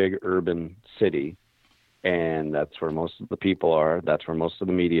have your big urban city, and that's where most of the people are. That's where most of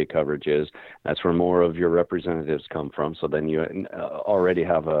the media coverage is. That's where more of your representatives come from. So then you already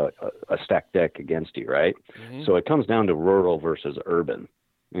have a stacked deck against you, right? Mm-hmm. So it comes down to rural versus urban.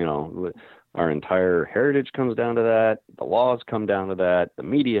 Our entire heritage comes down to that. The laws come down to that. The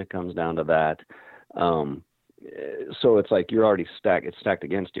media comes down to that. So it's like you're already stacked. It's stacked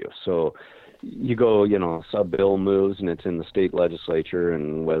against you. So you go, sub bill moves and it's in the state legislature,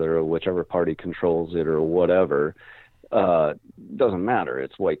 and whichever party controls it or whatever, doesn't matter.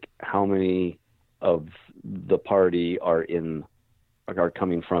 It's like how many of the party are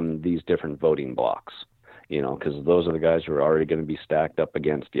coming from these different voting blocks, because those are the guys who are already going to be stacked up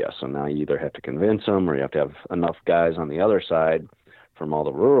against you. So now you either have to convince them or you have to have enough guys on the other side from all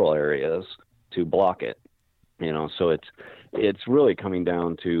the rural areas to block it. So it's really coming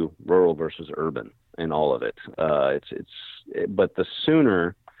down to rural versus urban and all of it. But the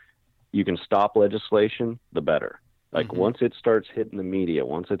sooner you can stop legislation, the better. Like mm-hmm. Once it starts hitting the media,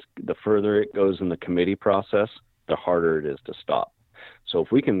 the further it goes in the committee process, the harder it is to stop. So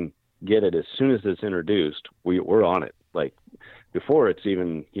if we can get it as soon as it's introduced, we're on it. Like before it's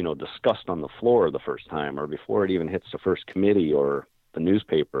even, discussed on the floor the first time, or before it even hits the first committee or the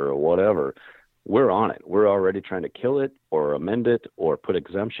newspaper or whatever, we're on it. We're already trying to kill it or amend it or put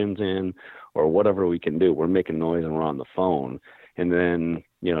exemptions in or whatever we can do. We're making noise and we're on the phone. And then,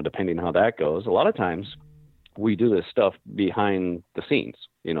 depending on how that goes, a lot of times we do this stuff behind the scenes.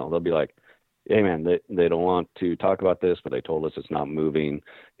 They'll be like, hey man, they don't want to talk about this, but they told us it's not moving,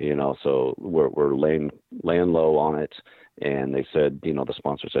 so we're laying low on it. And they said, the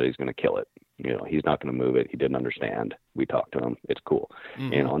sponsor said he's going to kill it. He's not going to move it. He didn't understand. We talked to him. It's cool.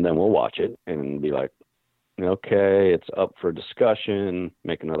 Mm-hmm. And then we'll watch it and be like, okay, it's up for discussion,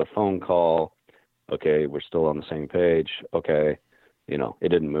 make another phone call. Okay, we're still on the same page. Okay, it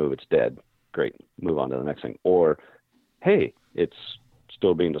didn't move. It's dead. Great. Move on to the next thing. Or, hey, it's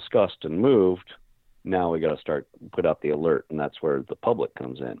still being discussed and moved. Now we got to put out the alert, and that's where the public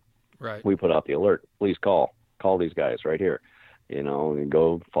comes in. Right. We put out the alert. Please call these guys right here. And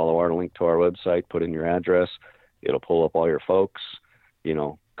go follow our link to our website, put in your address. It'll pull up all your folks,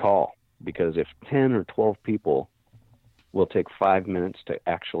 call. Because if 10 or 12 people will take 5 minutes to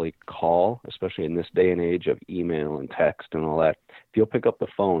actually call, especially in this day and age of email and text and all that, if you'll pick up the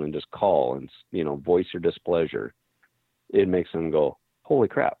phone and just call and, voice your displeasure, it makes them go, holy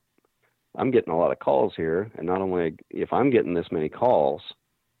crap, I'm getting a lot of calls here. And not only if I'm getting this many calls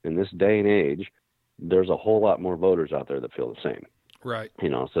in this day and age, there's a whole lot more voters out there that feel the same. Right.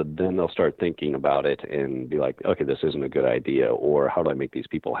 So then they'll start thinking about it and be like, okay, this isn't a good idea. Or how do I make these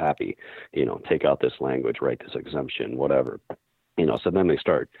people happy? Take out this language, write this exemption, whatever. So then they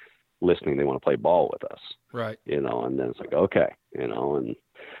start listening. They want to play ball with us. Right. And then it's like, okay, and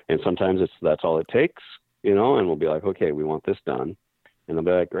sometimes that's all it takes, and we'll be like, okay, we want this done. And they'll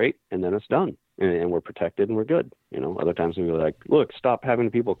be like, great. And then it's done. And we're protected and we're good. Other times we'll be like, look, stop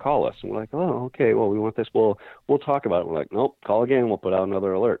having people call us. And we're like, oh, okay, well, we want this. We'll talk about it. We're like, nope, call again. We'll put out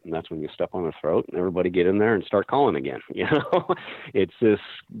another alert. And that's when you step on their throat and everybody get in there and start calling again. It's this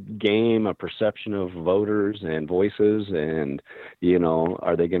game, a perception of voters and voices. And,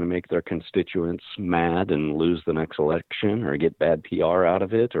 are they going to make their constituents mad and lose the next election or get bad PR out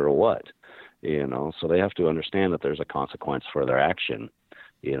of it or what? So they have to understand that there's a consequence for their action.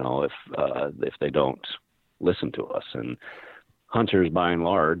 If they don't listen to us. And hunters, by and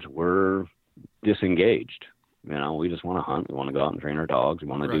large, we're disengaged. You know, we just want to hunt. We want to go out and train our dogs. We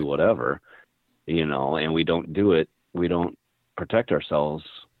want to Right. do whatever, you know, and we don't do it. We don't protect ourselves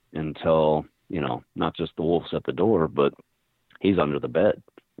until, you know, not just the wolf's at the door, but he's under the bed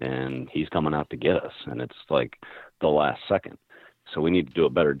and he's coming out to get us. And it's like the last second. So we need to do a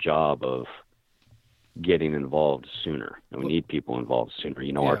better job of getting involved sooner, and we need people involved sooner.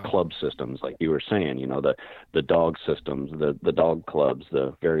 You know, our Yeah. club systems, like you were saying, you know, the dog systems, the dog clubs,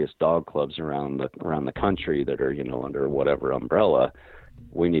 the various dog clubs around the country that are, you know, under whatever umbrella,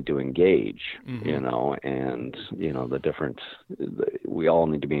 we need to engage, Mm-hmm. you know, and, you know, we all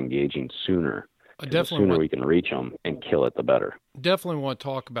need to be engaging sooner. I The definitely sooner want, we can reach them and kill it, the better. definitely want to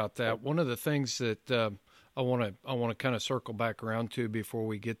talk about that. One of the things that I want to kind of circle back around to before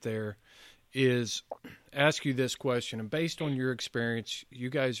we get there is ask you this question. And based on your experience, you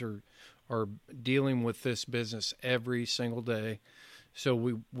guys are dealing with this business every single day. So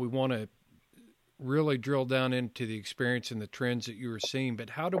we want to really drill down into the experience and the trends that you were seeing.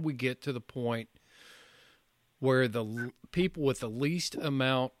 But how do we get to the point where the people with the least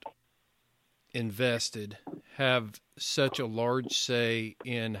amount invested have such a large say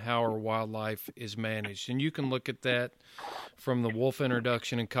in how our wildlife is managed? And you can look at that from the wolf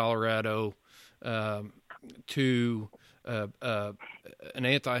introduction in Colorado to an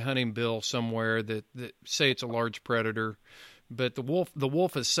anti-hunting bill somewhere that say it's a large predator. But the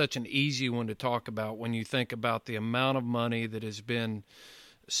wolf is such an easy one to talk about when you think about the amount of money that has been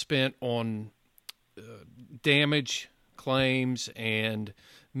spent on damage claims and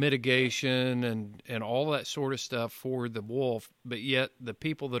mitigation and all that sort of stuff for the wolf, but yet the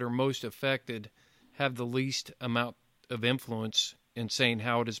people that are most affected have the least amount of influence in saying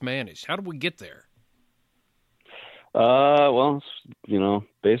how it is managed. How do we get there? Well, you know,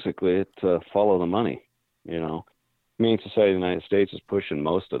 basically it's follow the money, you know. Humane Society of the United States is pushing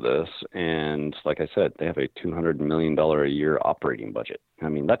most of this, and like I said, they have a $200 million a year operating budget. I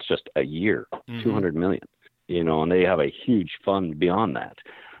mean, that's just a year, Mm-hmm. $200 million, you know, and they have a huge fund beyond that.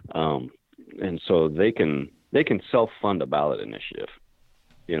 And so they can self-fund a ballot initiative.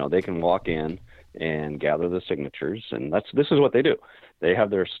 You know, they can walk in and gather the signatures, and this is what they do. They have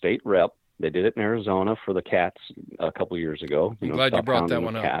their state rep. They did it in Arizona for the cats a couple years ago. I'm glad you brought that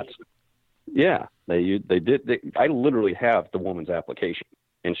one up. Cats. Yeah, they did. I literally have the woman's application,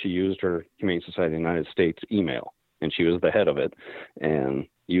 and she used her Humane Society of the United States email, and she was the head of it, and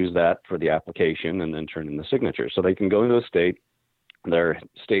used that for the application, and then turn in the signature. So they can go to the state, their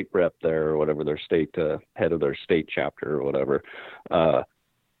state rep there, or whatever, their state head of their state chapter or whatever,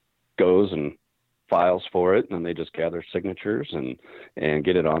 goes and files for it, and then they just gather signatures and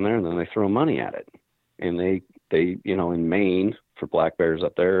get it on there, and then they throw money at it. And they you know, in Maine, for black bears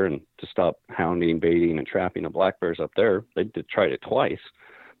up there, and to stop hounding, baiting, and trapping of black bears up there, they tried it twice.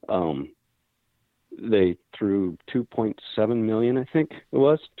 They threw 2.7 million, I think it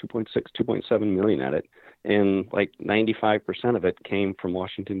was 2.6, 2.7 million at it, and like 95% of it came from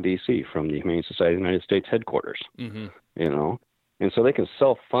Washington D.C., from the Humane Society of the United States headquarters. Mm-hmm. You know, and so they can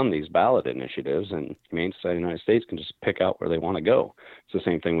self-fund these ballot initiatives, and Humane Society of the United States can just pick out where they want to go. It's the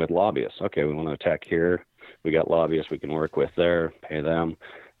same thing with lobbyists. Okay, we want to attack here. We got lobbyists we can work with there, pay them.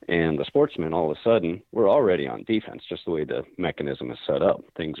 And the sportsmen, all of a sudden, we're already on defense, just the way the mechanism is set up.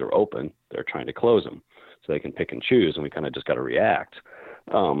 Things are open. They're trying to close them. So they can pick and choose, and we kind of just got to react.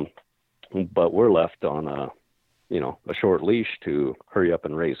 But we're left on a short leash to hurry up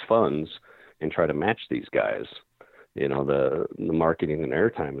and raise funds and try to match these guys. You know, the marketing and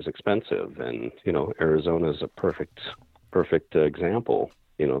airtime is expensive, and, you know, Arizona is a perfect example.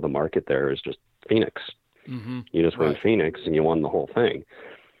 You know, the market there is just Phoenix. Mm-hmm. You just win Right. Phoenix and you won the whole thing.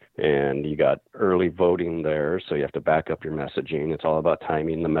 And you got early voting there, so you have to back up your messaging. It's all about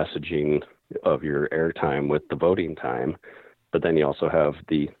timing the messaging of your airtime with the voting time. But then you also have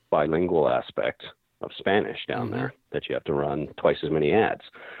the bilingual aspect of Spanish down Mm-hmm. there that you have to run twice as many ads.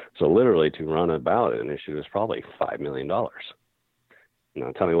 So literally, to run a ballot initiative is probably $5 million.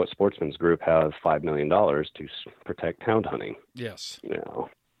 Now, tell me what sportsman's group has $5 million to protect hound hunting. Yes. You know,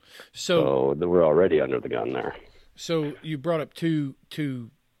 So so we're already under the gun there. So you brought up two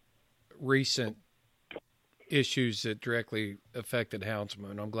recent issues that directly affected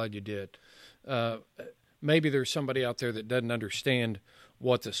houndsmen. I'm glad you did. Maybe there's somebody out there that doesn't understand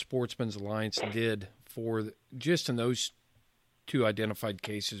what the Sportsmen's Alliance did for just in those two identified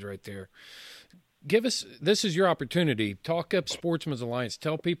cases right there. This is your opportunity. Talk up Sportsmen's Alliance.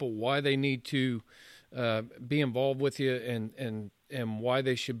 Tell people why they need to be involved with you and why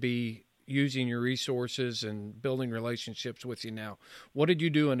they should be using your resources and building relationships with you now. What did you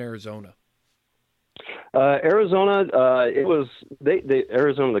do in Arizona? Arizona,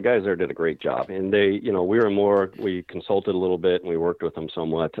 Arizona, the guys there did a great job, and we consulted a little bit and we worked with them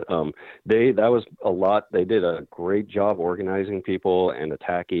somewhat. That was a lot. They did a great job organizing people and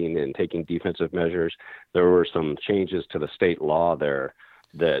attacking and taking defensive measures. There were some changes to the state law there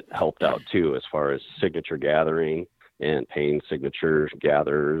that helped out too, as far as signature gathering and paying signature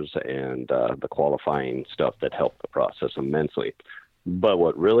gatherers and the qualifying stuff that helped the process immensely. But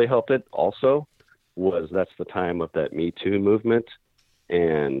what really helped it also was that's the time of that Me Too movement,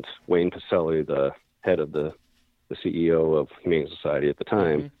 and Wayne Pacelli, the head of the CEO of Humane Society at the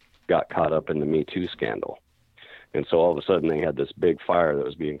time, got caught up in the Me Too scandal. And so all of a sudden they had this big fire that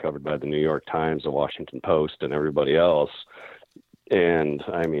was being covered by the New York Times, the Washington Post, and everybody else. And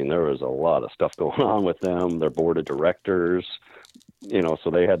I mean, there was a lot of stuff going on with them, their board of directors,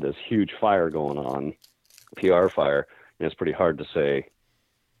 so they had this huge fire going on, PR fire. And it's pretty hard to say,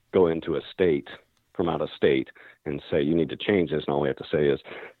 go into a state from out of state and say, you need to change this. And all we have to say is,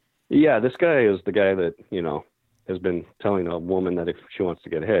 yeah, this guy is the guy that, has been telling a woman that if she wants to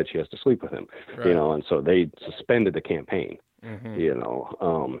get ahead, she has to sleep with him, right. And so they suspended the campaign,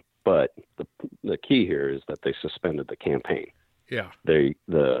 but the key here is that they suspended the campaign. Yeah.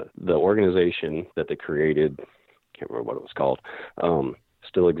 The organization that they created, can't remember what it was called,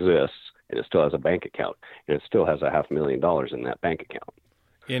 still exists. And it still has a bank account, and it still has $500,000 in that bank account.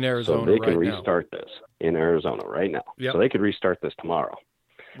 In Arizona, so they can restart this in Arizona right now. Yep. So they could restart this tomorrow.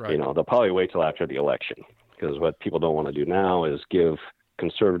 Right. They'll probably wait till after the election, because what people don't want to do now is give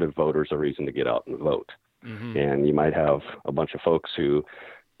conservative voters a reason to get out and vote. Mm-hmm. And you might have a bunch of folks who,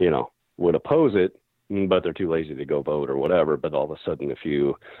 would oppose it, but they're too lazy to go vote or whatever. But all of a sudden, if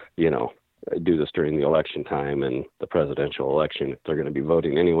you, do this during the election time and the presidential election, if they're going to be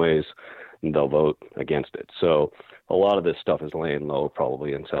voting anyways, they'll vote against it. So a lot of this stuff is laying low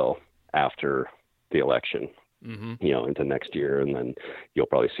probably until after the election, into next year. And then you'll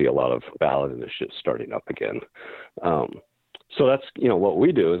probably see a lot of ballot initiatives starting up again. So that's, what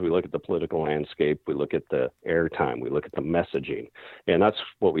we do is we look at the political landscape, we look at the airtime, we look at the messaging. And that's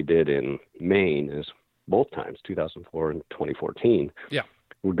what we did in Maine is both times, 2004 and 2014. Yeah.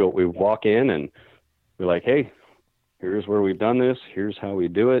 We walk in and we're like, hey, here's where we've done this. Here's how we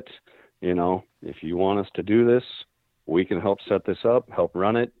do it. If you want us to do this, we can help set this up, help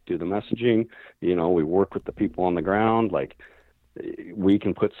run it, do the messaging. We work with the people on the ground. Like, we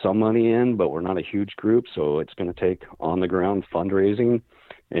can put some money in, but we're not a huge group. So it's going to take on the ground fundraising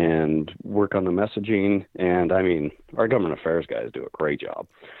and work on the messaging. And I mean, our government affairs guys do a great job.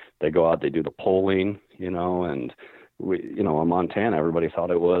 They go out, they do the polling, and in Montana, everybody thought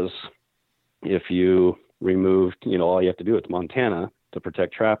it was, if you removed, all you have to do with Montana to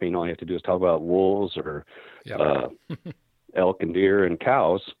protect trapping, all you have to do is talk about wolves or elk and deer and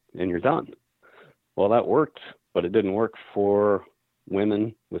cows, and you're done. Well, that worked, but it didn't work for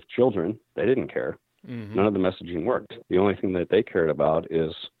women with children. They didn't care. Mm-hmm. None of the messaging worked. The only thing that they cared about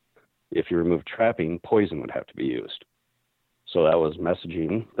is if you remove trapping, poison would have to be used. So that was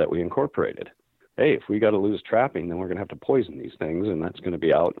messaging that we incorporated. Hey, if we got to lose trapping, then we're going to have to poison these things, and that's going to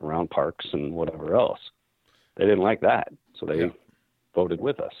be out around parks and whatever else. They didn't like that, so they voted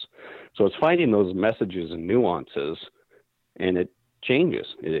with us. So it's finding those messages and nuances, and it changes.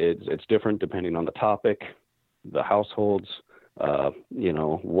 It's different depending on the topic, the households,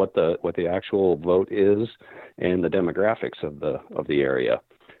 what the actual vote is, and the demographics of the area.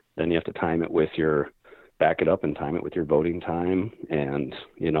 Then you have to back it up and time it with your voting time and,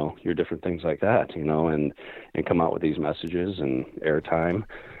 your different things like that, and come out with these messages and airtime.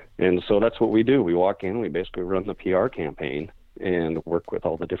 And so that's what we do. We walk in, we basically run the PR campaign and work with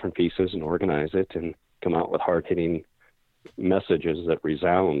all the different pieces and organize it and come out with hard-hitting messages that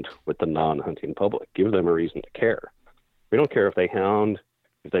resound with the non-hunting public. Give them a reason to care. We don't care if they hound,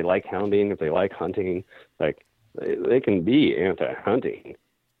 if they like hounding, if they like hunting. Like, they can be anti-hunting,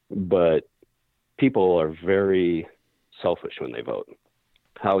 but people are very selfish when they vote.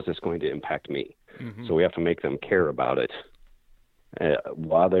 How is this going to impact me? Mm-hmm. So we have to make them care about it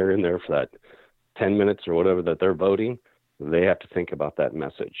while they're in there for that 10 minutes or whatever that they're voting. They have to think about that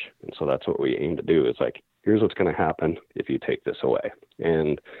message. And so that's what we aim to do. Is like, here's what's going to happen if you take this away.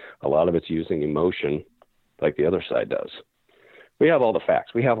 And a lot of it's using emotion like the other side does. We have all the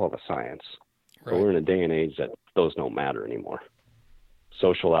facts. We have all the science. Right. But we're in a day and age that those don't matter anymore.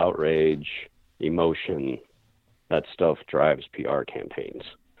 Social outrage, emotion, that stuff drives PR campaigns.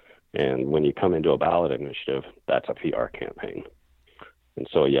 And when you come into a ballot initiative, that's a PR campaign. And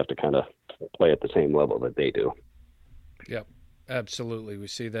so you have to kind of play at the same level that they do. Yep, absolutely. We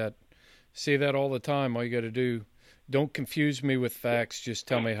see that all the time. All you got to do, don't confuse me with facts. Just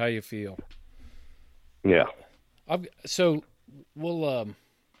tell me how you feel. Yeah. So we'll. I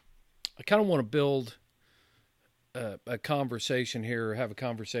kind of want to build a conversation here, or have a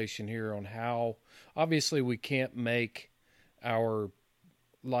conversation here on how. Obviously, we can't make our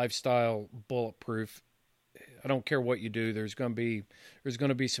lifestyle bulletproof. I don't care what you do. There's going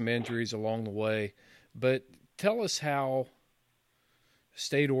to be some injuries along the way, but tell us how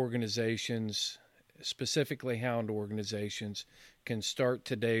state organizations, specifically hound organizations, can start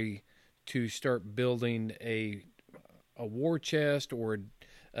today to start building a war chest or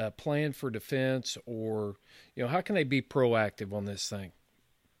a plan for defense, or how can they be proactive on this thing?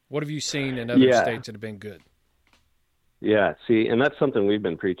 What have you seen in other states that have been good? Yeah, see, and that's something we've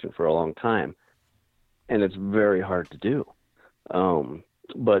been preaching for a long time, and it's very hard to do.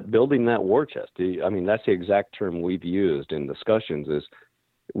 But building that war chest, I mean, that's the exact term we've used in discussions, is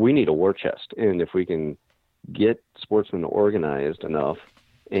we need a war chest. And if we can get sportsmen organized enough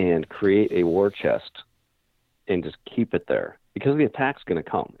and create a war chest and just keep it there, because the attack's going to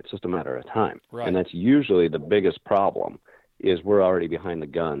come. It's just a matter of time. Right. And that's usually the biggest problem, is we're already behind the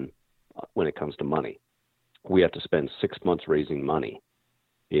gun when it comes to money. We have to spend 6 months raising money,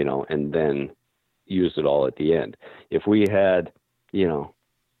 and then use it all at the end. If we had,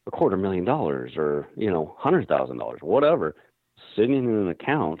 $250,000 or, $100,000, whatever, sitting in an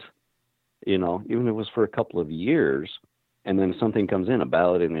account, even if it was for a couple of years, and then something comes in, a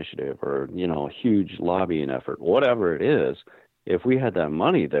ballot initiative or, a huge lobbying effort, whatever it is, if we had that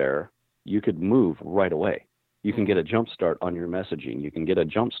money there, you could move right away. You can get a jump start on your messaging. You can get a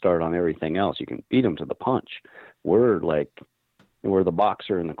jump start on everything else. You can beat them to the punch. We're the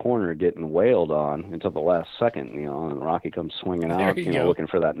boxer in the corner getting wailed on until the last second, and Rocky comes swinging out, looking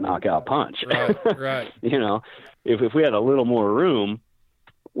for that knockout punch. Right. If we had a little more room,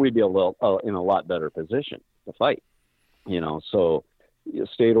 we'd be in a lot better position to fight. So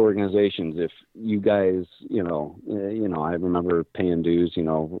state organizations, if you guys, I remember paying dues,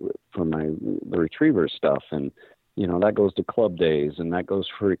 from the retriever stuff, and that goes to club days, and that goes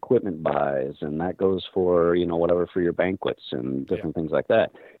for equipment buys, and that goes for whatever for your banquets and different things like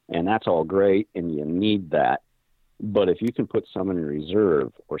that. And that's all great, and you need that. But if you can put some in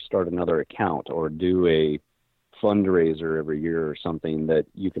reserve, or start another account, or do a fundraiser every year or something, that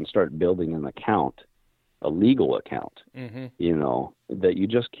you can start building an account, a legal account, that you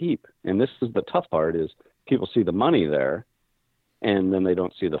just keep. And this is the tough part, is people see the money there and then they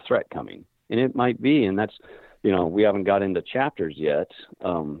don't see the threat coming. And it might be, and that's, we haven't got into chapters yet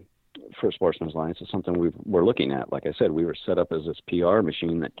for Sportsmen's Alliance. It's something we're looking at. Like I said, we were set up as this PR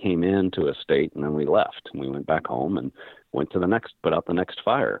machine that came into a state, and then we left, and we went back home and went to put out the next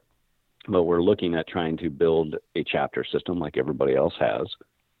fire. But we're looking at trying to build a chapter system like everybody else has,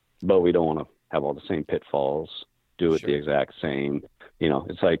 but we don't want to have all the same pitfalls, do it the exact same.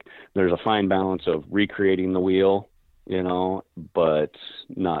 It's like there's a fine balance of recreating the wheel, but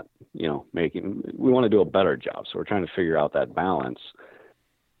not, we want to do a better job. So we're trying to figure out that balance.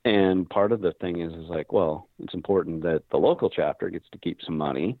 And part of the thing is like, well, it's important that the local chapter gets to keep some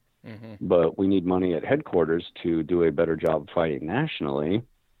money, but we need money at headquarters to do a better job fighting nationally.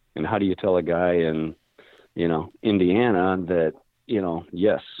 And how do you tell a guy in, Indiana that,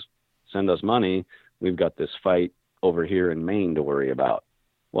 yes, send us money, we've got this fight over here in Maine to worry about?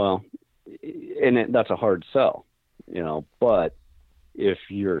 Well, and that's a hard sell, but if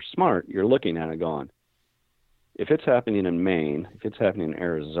you're smart, you're looking at it going, if it's happening in Maine, if it's happening in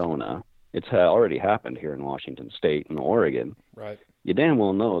Arizona, it's already happened here in Washington State and Oregon. Right. You damn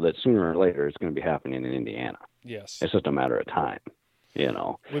well know that sooner or later it's going to be happening in Indiana. Yes. It's just a matter of time,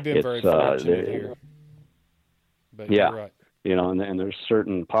 We've been very fortunate here. But you're right. And there's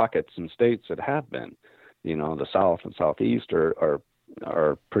certain pockets and states that have been, the South and Southeast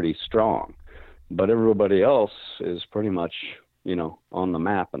are pretty strong, but everybody else is pretty much, on the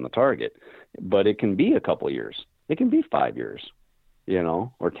map and the target. But it can be a couple of years. It can be 5 years,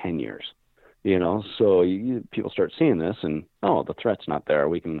 or 10 years, so people start seeing this and, the threat's not there.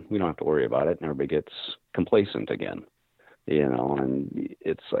 We don't have to worry about it. And everybody gets complacent again, and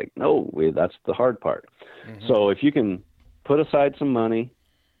it's like, no, that's the hard part. So if you can put aside some money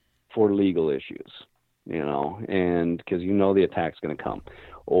for legal issues, and because the attack's going to come,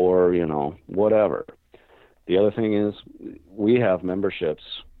 or, whatever. The other thing is we have memberships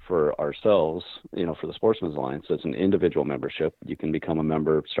for ourselves, for the Sportsmen's Alliance. It's an individual membership. You can become a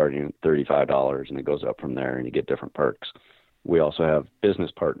member starting at $35, and it goes up from there, and you get different perks. We also have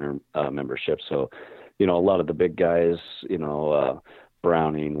business partner memberships. So, a lot of the big guys,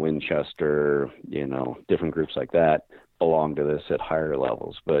 Browning, Winchester, different groups like that belong to this at higher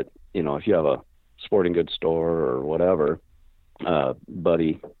levels. But, if you have a sporting goods store or whatever,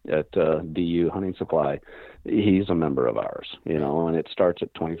 buddy at DU Hunting Supply, he's a member of ours, and it starts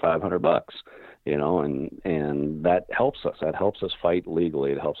at $2,500, and that helps us. That helps us fight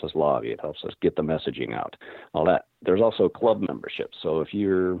legally. It helps us lobby. It helps us get the messaging out, all that. There's also club membership. So if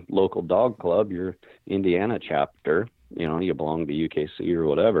you're local dog club, your Indiana chapter, you belong to UKC or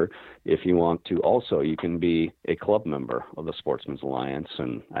whatever, if you want to also, you can be a club member of the Sportsman's Alliance.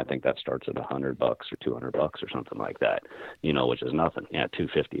 And I think that starts at $100 or $200 or something like that, which is nothing. Yeah,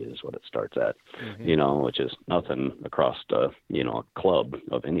 $250 is what it starts at, which is nothing across a club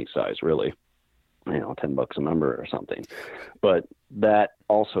of any size, really. $10 a member or something. But that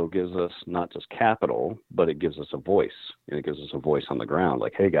also gives us not just capital, but it gives us a voice. And it gives us a voice on the ground.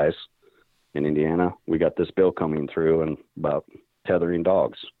 Like, hey guys, in Indiana, we got this bill coming through and about tethering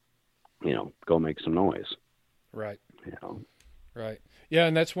dogs. Go make some noise. Right. Right. Yeah,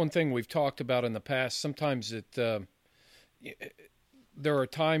 and that's one thing we've talked about in the past. Sometimes there are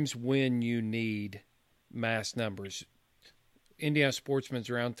times when you need mass numbers. Indiana Sportsman's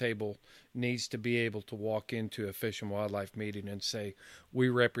Roundtable needs to be able to walk into a Fish and Wildlife meeting and say, we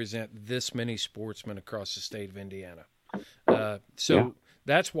represent this many sportsmen across the state of Indiana.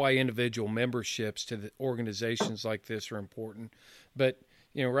 That's why individual memberships to the organizations like this are important. But,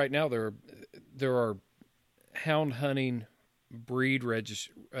 right now there are hound hunting breed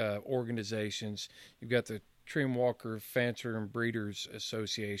organizations. You've got the Treeing Walker Fancer and Breeders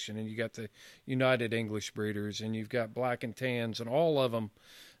Association, and you got the United English Breeders, and you've got Black and Tans, and all of them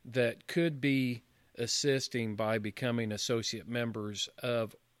that could be assisting by becoming associate members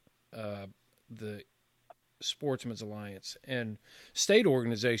of the Sportsman's Alliance, and state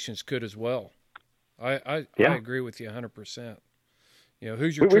organizations could as well. I agree with you 100%.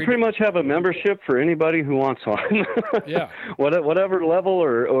 Who's your? We pretty much have a membership for anybody who wants one. Yeah. Whatever level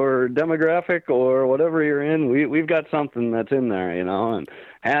or demographic or whatever you're in, we've got something that's in there, and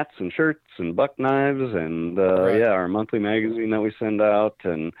hats and shirts and buck knives and Right. our monthly magazine that we send out,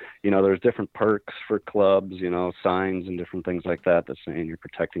 and there's different perks for clubs, signs and different things like that saying you're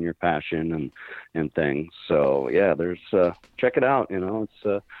protecting your passion and things. So there's check it out.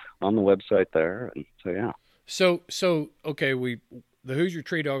 It's on the website there, and so yeah. So okay, the Hoosier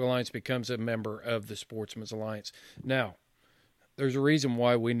Tree Dog Alliance becomes a member of the Sportsman's Alliance. Now, there's a reason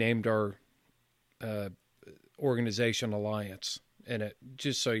why we named our organization Alliance, and it,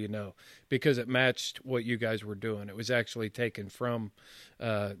 just so you know, because it matched what you guys were doing. It was actually taken from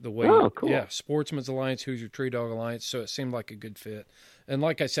the way, cool. Sportsman's Alliance, Hoosier Tree Dog Alliance, so it seemed like a good fit. And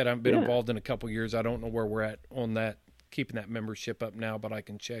like I said, I've been involved in a couple of years. I don't know where we're at on that, keeping that membership up now, but I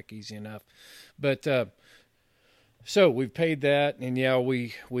can check easy enough. But so we've paid that, and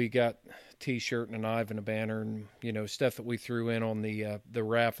we got T-shirt and a knife and a banner and stuff that we threw in on the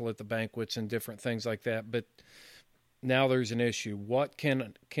raffle at the banquets and different things like that. But now there's an issue. What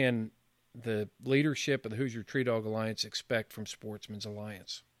can the leadership of the Hoosier Tree Dog Alliance expect from Sportsman's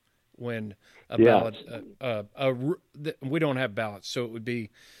Alliance when a ballot? We don't have ballots, so it would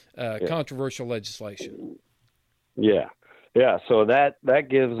be controversial legislation. Yeah. Yeah, so that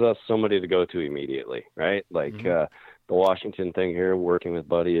gives us somebody to go to immediately, right? Like the Washington thing here, working with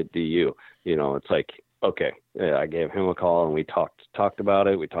Buddy at DU. It's like, okay, I gave him a call and we talked about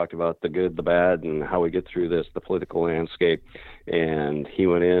it. We talked about the good, the bad, and how we get through this, the political landscape. And he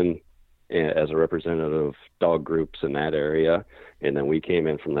went in as a representative of dog groups in that area, and then we came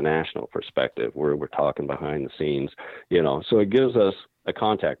in from the national perspective where we're talking behind the scenes. So it gives us a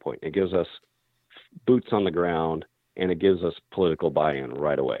contact point. It gives us boots on the ground. And it gives us political buy-in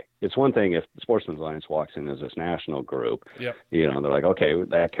right away. It's one thing if the Sportsman's Alliance walks in as this national group, they're like, okay,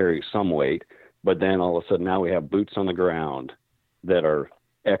 that carries some weight. But then all of a sudden now we have boots on the ground that are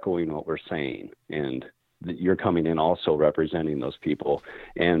echoing what we're saying. And you're coming in also representing those people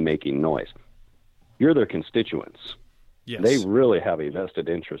and making noise. You're their constituents. Yes. They really have a vested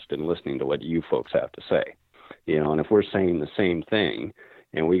interest in listening to what you folks have to say. And if we're saying the same thing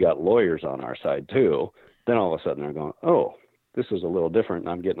and we got lawyers on our side too, then all of a sudden they're going, oh, this is a little different,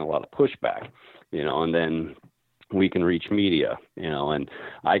 and I'm getting a lot of pushback, and then we can reach media, and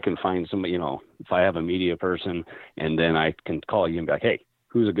I can find somebody, if I have a media person, and then I can call you and be like, hey,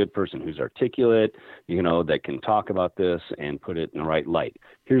 who's a good person, who's articulate, that can talk about this and put it in the right light.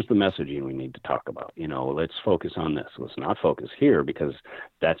 Here's the messaging we need to talk about. Let's focus on this. Let's not focus here because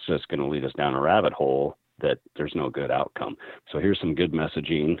that's just going to lead us down a rabbit hole that there's no good outcome. So here's some good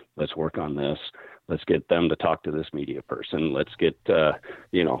messaging. Let's work on this. Let's get them to talk to this media person. Let's get,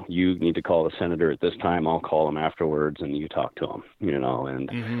 you need to call the senator at this time. I'll call him afterwards and you talk to him,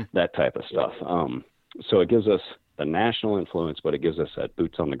 and that type of stuff. So it gives us the national influence, but it gives us that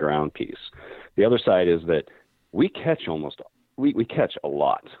boots on the ground piece. The other side is that we catch almost we catch a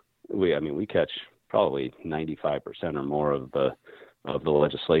lot. We catch probably 95% or more of the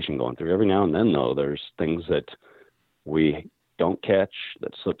legislation going through. Every now and then, though, there's things that we don't catch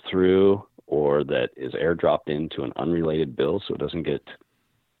that slip through, or that is airdropped into an unrelated bill, so it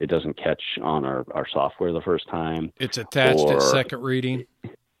doesn't catch on our software the first time. It's attached at second reading.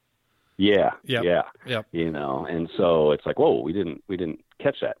 Yeah, yep. And so it's like, whoa, we didn't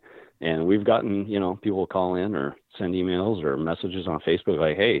catch that. And we've gotten, people call in or send emails or messages on Facebook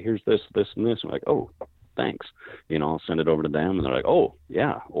like, hey, here's this, this, and this. I'm like, oh, thanks. I'll send it over to them, and they're like, oh,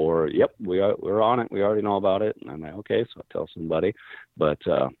 yeah, or yep, we're on it. We already know about it. And I'm like, okay, so I tell somebody. But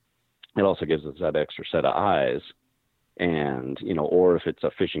it also gives us that extra set of eyes. And, or if it's a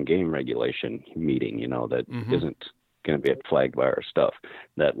fish and game regulation meeting, that isn't going to be flagged by our stuff,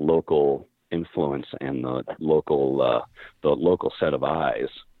 that local influence and the local set of eyes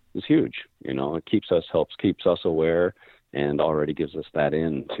is huge. It helps keeps us aware, and already gives us that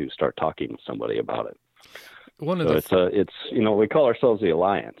in to start talking to somebody about it. We call ourselves the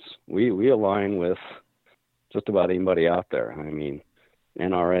Alliance. We align with just about anybody out there. I mean,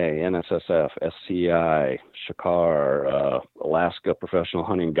 NRA, NSSF, SCI, Shakar, Alaska Professional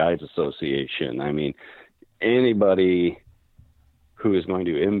Hunting Guides Association. I mean, anybody who is going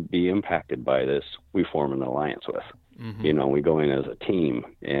to be impacted by this, we form an alliance with. We go in as a team,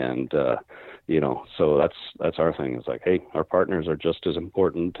 and so that's our thing. It's like, hey, our partners are just as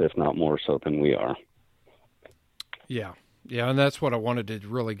important, if not more so, than we are. Yeah, and that's what I wanted to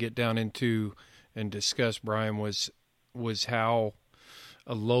really get down into and discuss, Brian, was how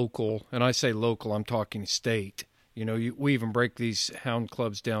a local, and I say local, I'm talking state. We even break these hound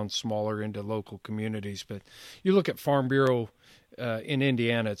clubs down smaller into local communities. But you look at Farm Bureau in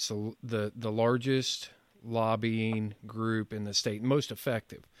Indiana; it's the largest lobbying group in the state, most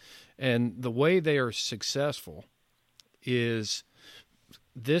effective. And the way they are successful is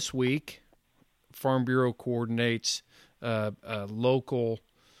this week, Farm Bureau coordinates local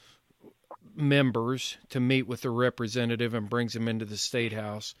members to meet with their representative and brings them into the state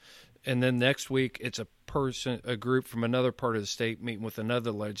house. And then next week, it's a group from another part of the state meeting with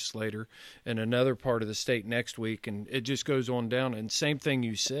another legislator, and another part of the state next week, and it just goes on down. And same thing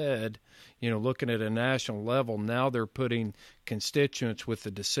you said, looking at a national level, now they're putting constituents with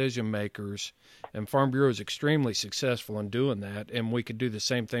the decision makers, and Farm Bureau is extremely successful in doing that. And we could do the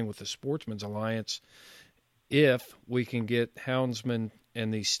same thing with the Sportsman's Alliance if we can get houndsmen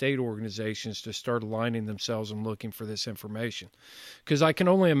and these state organizations to start aligning themselves and looking for this information. Because I can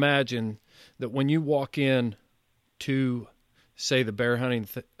only imagine that when you walk in to, say, the bear hunting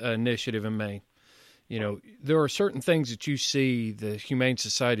initiative in Maine, there are certain things that you see the Humane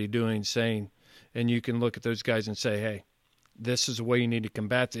Society doing, saying, and you can look at those guys and say, hey, this is the way you need to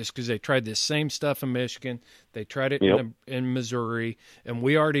combat this, because they tried this same stuff in Michigan. They tried it in Missouri, and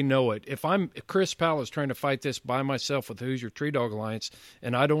we already know it. If Chris Powell is trying to fight this by myself with the Hoosier Tree Dog Alliance,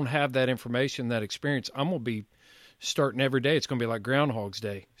 and I don't have that information, that experience, I'm going to be starting every day. It's going to be like Groundhog's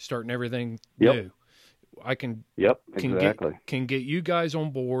Day, starting everything new. I can get you guys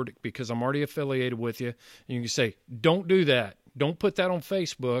on board because I'm already affiliated with you. And you can say, don't do that. Don't put that on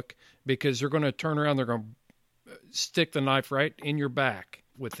Facebook, because they're going to turn around. They're going to stick the knife right in your back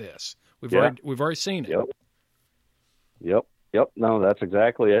with this. We've already seen it. Yep. No, that's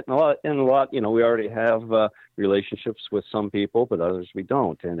exactly it. And a lot, we already have relationships with some people, but others we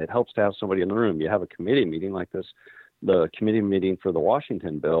don't. And it helps to have somebody in the room. You have a committee meeting like this, the committee meeting for the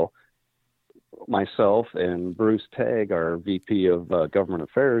Washington bill. Myself and Bruce Tagg, our VP of Government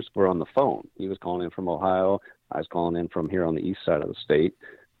Affairs, were on the phone. He was calling in from Ohio. I was calling in from here on the east side of the state,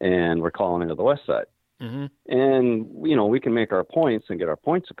 and we're calling into the west side. And, we can make our points and get our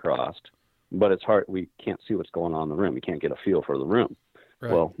points across, but it's hard. We can't see what's going on in the room. We can't get a feel for the room.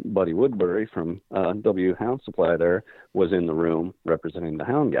 Right. Well, Buddy Woodbury from W Hound Supply there was in the room representing the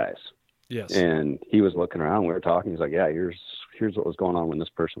hound guys. Yes. And he was looking around. We were talking. He's like, yeah, here's what was going on when this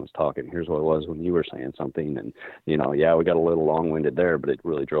person was talking. Here's what it was when you were saying something. And, we got a little long-winded there, but it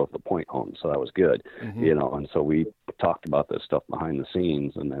really drove the point home. So that was good, and so we talked about this stuff behind the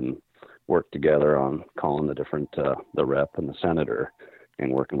scenes, and then worked together on calling the different, the rep and the senator,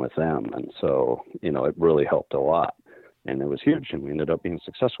 and working with them. And so, it really helped a lot, and it was huge. And we ended up being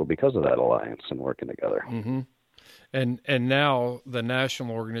successful because of that alliance and working together. And now the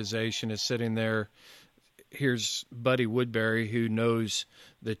national organization is sitting there. Here's Buddy Woodbury, who knows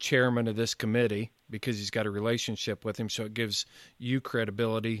the chairman of this committee because he's got a relationship with him. So it gives you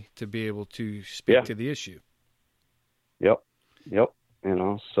credibility to be able to speak to the issue. Yep.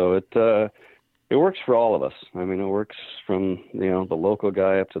 So It works for all of us. I mean, it works from, the local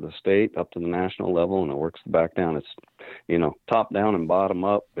guy up to the state, up to the national level, and it works back down. It's, top down and bottom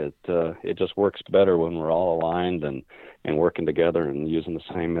up. It just works better when we're all aligned and working together and using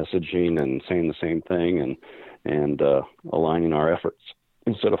the same messaging and saying the same thing and aligning our efforts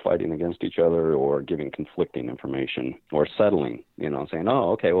instead of fighting against each other or giving conflicting information or settling, saying,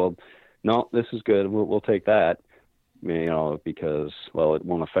 oh, okay, well, no, this is good. We'll take that, because, well, it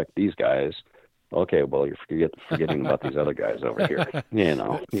won't affect these guys. Okay, well, you're forgetting about these other guys over here.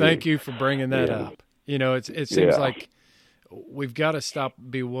 Thank you for bringing that up. It seems Yeah. like we've got to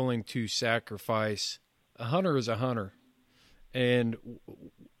be willing to sacrifice. A hunter is a hunter, and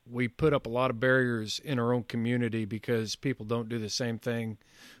we put up a lot of barriers in our own community because people don't do the same things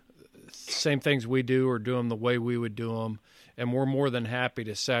we do or do them the way we would do them, and we're more than happy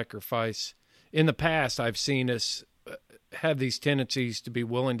to sacrifice. In the past, I've seen us have these tendencies to be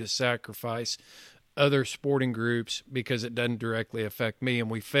willing to sacrifice other sporting groups because it doesn't directly affect me,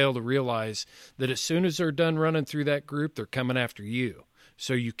 and we fail to realize that as soon as they're done running through that group, they're coming after you.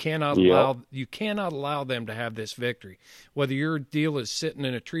 So you cannot allow them to have this victory. Whether your deal is sitting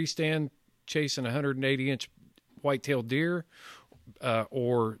in a tree stand chasing a 180-inch white-tailed deer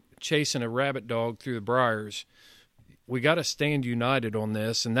or chasing a rabbit dog through the briars, we got to stand united on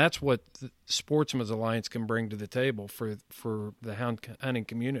this, and that's what the Sportsman's Alliance can bring to the table for the hunting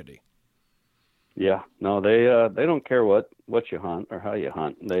community. Yeah, no, they don't care what you hunt or how you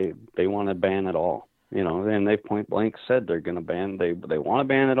hunt. They want to ban it all, and they point blank said they're going to ban. They want to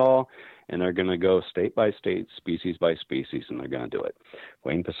ban it all, and they're going to go state by state, species by species, and they're going to do it.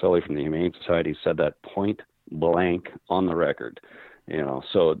 Wayne Pacelli from the Humane Society said that point blank on the record,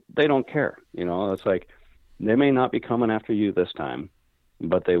 so they don't care. It's like, they may not be coming after you this time,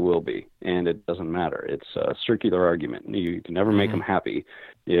 but they will be, and it doesn't matter. It's a circular argument. You can never make them happy.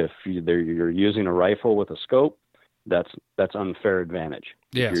 If you're using a rifle with a scope, that's unfair advantage.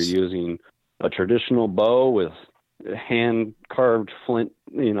 Yes. If you're using a traditional bow with hand-carved flint,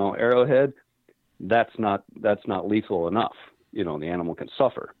 arrowhead, that's not lethal enough. The animal can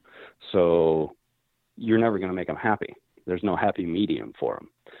suffer. So you're never going to make them happy. There's no happy medium for them.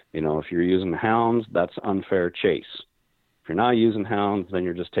 If you're using hounds, that's unfair chase. If you're not using hounds, then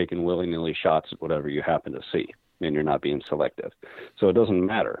you're just taking willy-nilly shots at whatever you happen to see, and you're not being selective. So it doesn't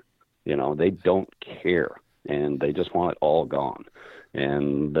matter. They don't care, and they just want it all gone,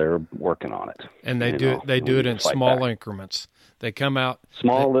 and they're working on it. And they do it in small increments. They come out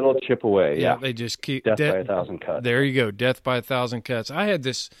little chip away. Yeah, they just keep death by 1,000 cuts. There you go, death by 1,000 cuts. I had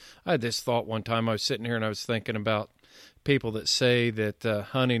this thought one time. I was sitting here and I was thinking about people that say that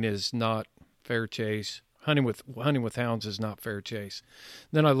hunting is not fair chase. Hunting with hounds is not fair chase.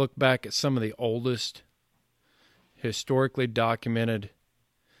 Then I look back at some of the oldest historically documented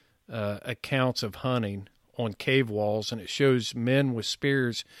accounts of hunting on cave walls, and it shows men with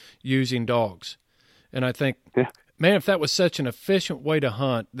spears using dogs. And I think, man, if that was such an efficient way to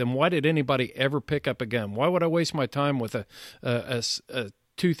hunt, then why did anybody ever pick up a gun? Why would I waste my time with a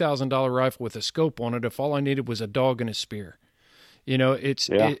 $2,000 rifle with a scope on it if all I needed was a dog and a spear?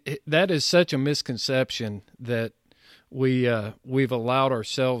 That is such a misconception that we've allowed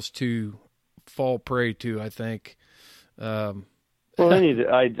ourselves to fall prey to, I think. Well, then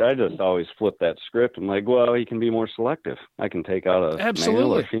I just always flip that script. I'm like, well, you can be more selective. I can take out a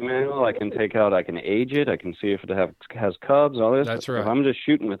male or female. I can age it. I can see if it has cubs, all this. That's right. If I'm just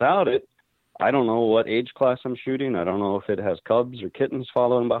shooting without it, I don't know what age class I'm shooting. I don't know if it has cubs or kittens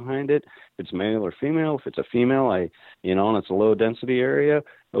following behind it. If it's male or female. If it's a female, and it's a low density area,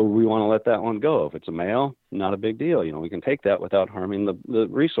 we want to let that one go. If it's a male, not a big deal. We can take that without harming the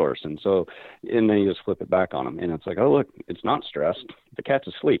resource. And then you just flip it back on them. And it's like, oh, look, it's not stressed. The cat's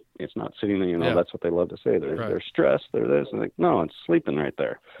asleep. It's not sitting there. That's what they love to say. They're stressed. They're this. And like, no, it's sleeping right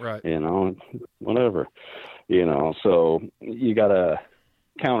there. Right. Whatever. So you got to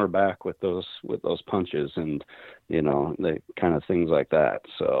counter back with those punches and the kind of things like that.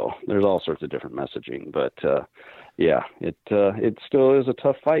 So there's all sorts of different messaging, but it still is a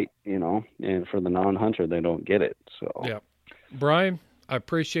tough fight, and for the non-hunter, they don't get it. So yeah, Brian, I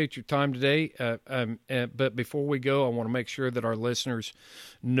appreciate your time today. But before we go, I want to make sure that our listeners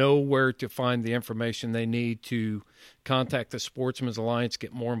know where to find the information they need to contact the Sportsman's Alliance,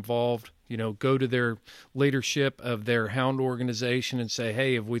 get more involved. Go to their leadership of their hound organization and say,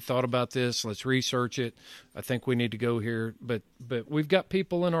 hey, have we thought about this? Let's research it. I think we need to go here. But we've got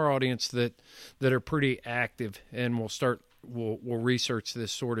people in our audience that are pretty active, and we'll research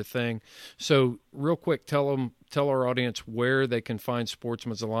this sort of thing. So real quick, tell our audience where they can find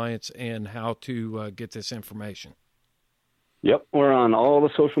Sportsman's Alliance and how to get this information. Yep, we're on all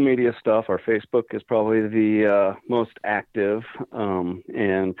the social media stuff. Our Facebook is probably the most active, and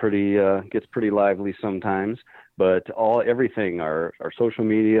gets pretty lively sometimes. But everything, our social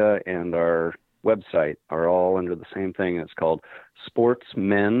media and our website are all under the same thing. It's called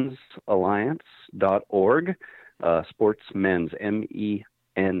sportsmensalliance.org. Sportsmen's,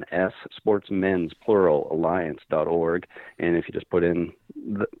 MENS, sportsmen's plural alliance.org. And if you just put in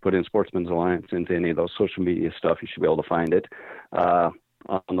Sportsmen's Alliance into any of those social media stuff, you should be able to find it. On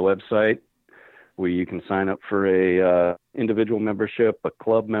the website, where you can sign up for a individual membership, a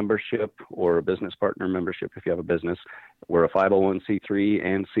club membership, or a business partner membership if you have a business. We're a 501c3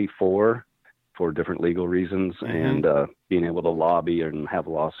 and C4 for different legal reasons, and being able to lobby and have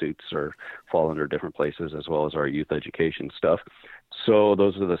lawsuits or fall under different places, as well as our youth education stuff. So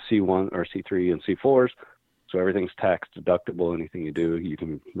those are the C1 or C3 and C4s. So everything's tax deductible. Anything you do, you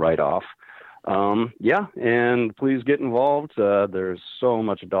can write off. And please get involved. There's so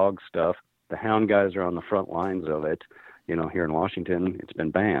much dog stuff. The hound guys are on the front lines of it. Here in Washington, it's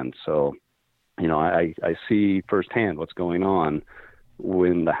been banned. So, I see firsthand what's going on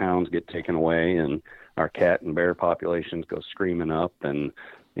when the hounds get taken away and our cat and bear populations go screaming up, and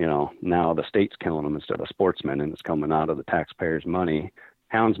now the state's killing them instead of sportsmen, and it's coming out of the taxpayers' money.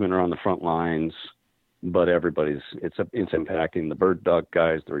 Houndsmen are on the front lines, but it's impacting the bird dog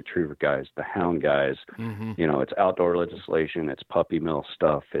guys, the retriever guys, the hound guys. It's outdoor legislation, it's puppy mill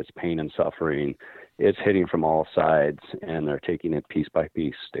stuff, it's pain and suffering. It's hitting from all sides, and they're taking it piece by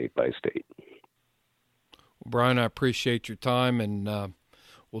piece, state by state. Well, Brian, I appreciate your time, and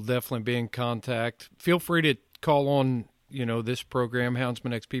we'll definitely be in contact. Feel free to call on, this program,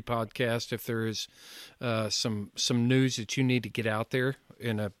 Houndsman XP Podcast, if there is some news that you need to get out there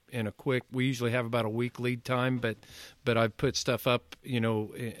in a quick. We usually have about a week lead time, but I've put stuff up,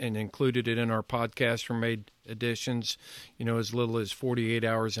 and included it in our podcast for made editions, as little as 48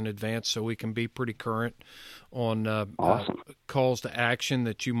 hours in advance, so we can be pretty current on awesome. Calls to action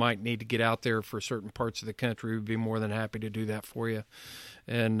that you might need to get out there for certain parts of the country. We'd be more than happy to do that for you.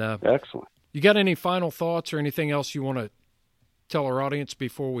 And excellent. You got any final thoughts or anything else you want to tell our audience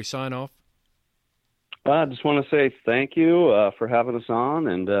before we sign off? I just want to say thank you for having us on,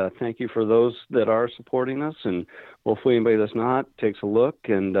 and thank you for those that are supporting us. And hopefully anybody that's not takes a look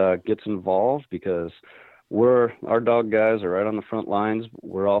and gets involved, because our dog guys are right on the front lines.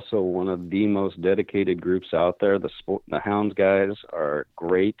 We're also one of the most dedicated groups out there. The hounds guys are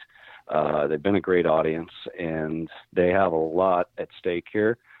great. They've been a great audience, and they have a lot at stake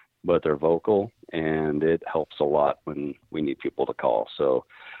here, but they're vocal, and it helps a lot when we need people to call. So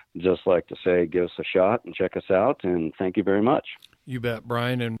just like to say, give us a shot and check us out, and thank you very much. You bet,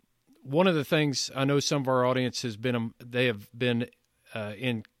 Brian. And one of the things I know some of our audience have been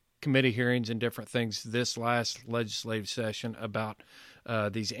in committee hearings and different things this last legislative session about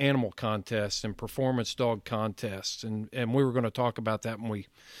these animal contests and performance dog contests, and we were going to talk about that, and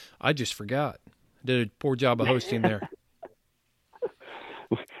I just forgot. Did a poor job of hosting there.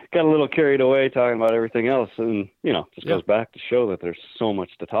 Got a little carried away talking about everything else, and goes back to show that there's so much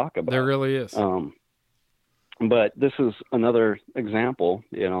to talk about. There really is. But this is another example,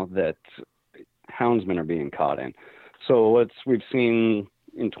 that houndsmen are being caught in. So what we've seen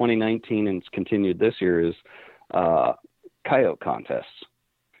in 2019 and it's continued this year is coyote contests.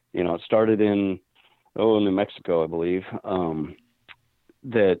 It started in New Mexico, I believe.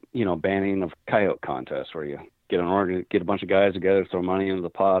 That banning of coyote contests, where you get a bunch of guys together, throw money into the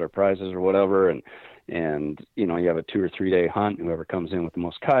pot or prizes or whatever, and you have a 2 or 3 day hunt. Whoever comes in with the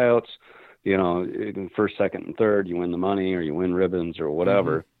most coyotes, in first, second, and third, you win the money or you win ribbons or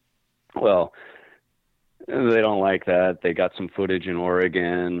whatever. Well, they don't like that. They got some footage in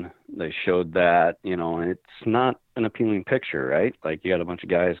Oregon. They showed that, and it's not an appealing picture, right? Like, you got a bunch of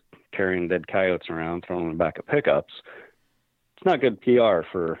guys carrying dead coyotes around, throwing them back of pickups. It's not good PR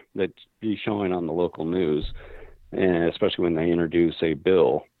for that be showing on the local news, and especially when they introduce a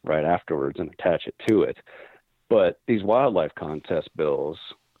bill right afterwards and attach it to it. But these wildlife contest bills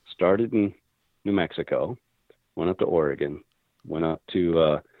started in New Mexico, went up to Oregon, went up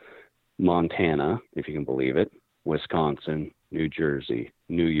to Montana, if you can believe it, Wisconsin, New Jersey,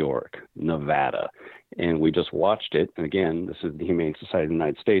 New York, Nevada. And we just watched it. And again, this is the Humane Society of the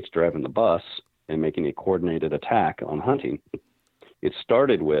United States driving the bus and making a coordinated attack on hunting. It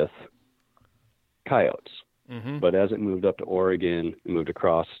started with coyotes, but as it moved up to Oregon, it moved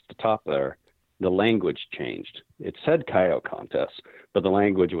across the top there, the language changed. It said coyote contests, but the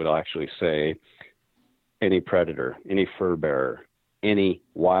language would actually say any predator, any fur bearer, any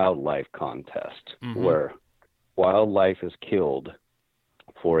wildlife contest where wildlife is killed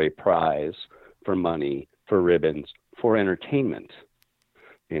for a prize, for money, for ribbons, for entertainment,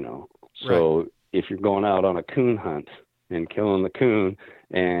 So Right. if you're going out on a coon hunt and killing the coon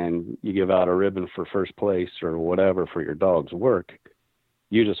and you give out a ribbon for first place or whatever for your dog's work,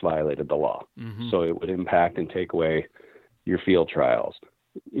 you just violated the law. Mm-hmm. So it would impact and take away your field trials,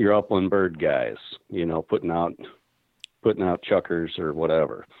 your upland bird guys, putting out chuckers or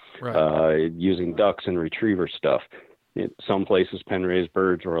whatever, Right. using ducks and retriever stuff. Some places pen-raised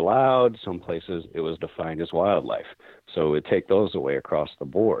birds were allowed. Some places it was defined as wildlife. So it would take those away across the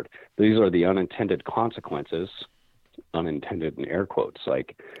board. These are the unintended consequences, unintended in air quotes.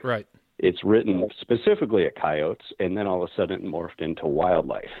 Like, Right. it's written specifically at coyotes, and then all of a sudden it morphed into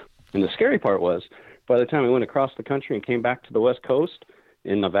wildlife. And the scary part was, by the time we went across the country and came back to the West Coast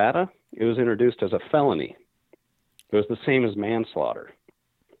in Nevada, it was introduced as a felony. It was the same as manslaughter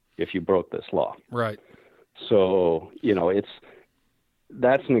if you broke this law. Right. So,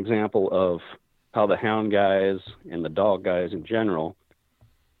 that's an example of how the hound guys and the dog guys in general,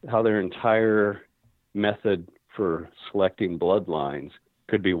 how their entire method for selecting bloodlines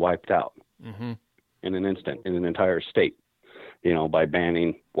could be wiped out Mm-hmm. in an instant, in an entire state, by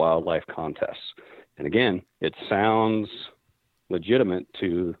banning wildlife contests. And again, it sounds legitimate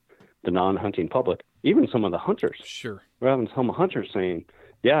to the non-hunting public, even some of the hunters. Sure. We're having some hunters saying,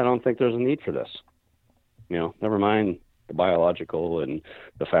 yeah, I don't think there's a need for this. Never mind the biological and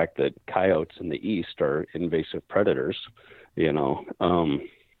the fact that coyotes in the East are invasive predators, so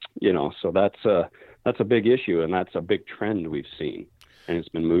that's a big issue, and that's a big trend we've seen, and it's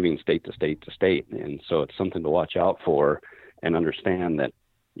been moving state to state to state. And so it's something to watch out for and understand that,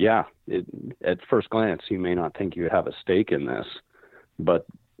 at first glance, you may not think you have a stake in this, but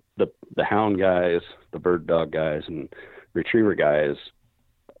the hound guys, the bird dog guys, and retriever guys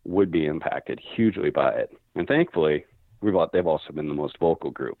would be impacted hugely by it. And thankfully, they've also been the most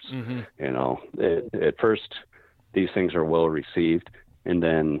vocal groups. Mm-hmm. At first, these things are well received, and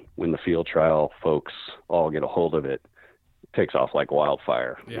then when the field trial folks all get a hold of it, it takes off like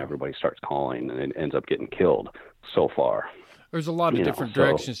wildfire. Yeah. Everybody starts calling, and it ends up getting killed so far. There's a lot of different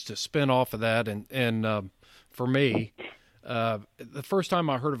directions to spin off of that, and for me, the first time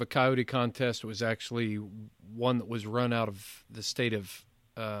I heard of a coyote contest was actually one that was run out of the state of.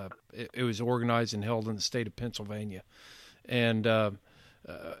 It was organized and held in the state of Pennsylvania, and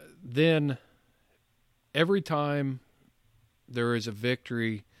then every time there is a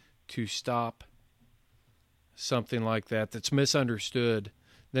victory to stop something like that that's misunderstood,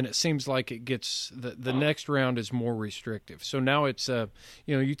 then it seems like it gets the next round is more restrictive. So now it's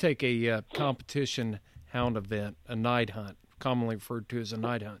you take a competition hound event, a night hunt, commonly referred to as a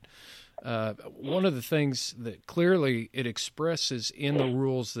night hunt. One of the things that clearly it expresses in the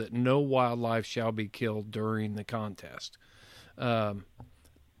rules that no wildlife shall be killed during the contest. Does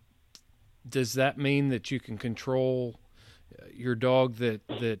that mean that you can control your dog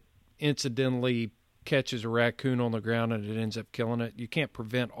that incidentally catches a raccoon on the ground and it ends up killing it? You can't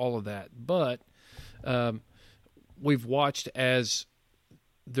prevent all of that, but we've watched as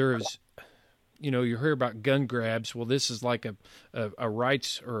there's you hear about gun grabs. Well, this is like a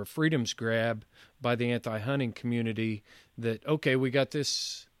rights or a freedoms grab by the anti-hunting community that, okay, we got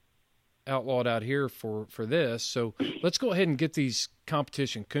this outlawed out here for this, so let's go ahead and get these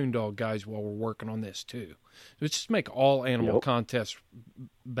competition coon dog guys while we're working on this too. Let's just make all animal contests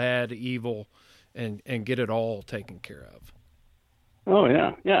bad, evil, and get it all taken care of. Oh,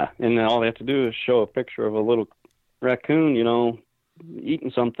 yeah. And then all they have to do is show a picture of a little raccoon,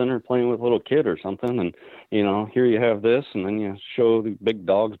 eating something or playing with a little kid or something, and here you have this, and then you show the big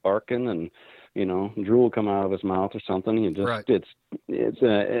dogs barking, and drool come out of his mouth or something. Right. It's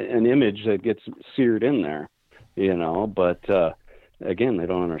an image that gets seared in there, but again, they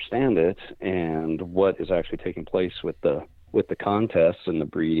don't understand it and what is actually taking place with the contests and the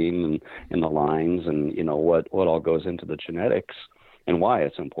breeding and the lines, and what all goes into the genetics and why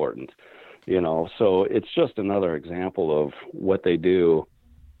it's important. So it's just another example of what they do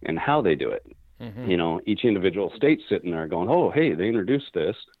and how they do it. Mm-hmm. Each individual state sitting there going, oh, hey, they introduced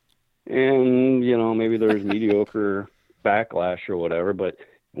this, and maybe there's mediocre backlash or whatever, but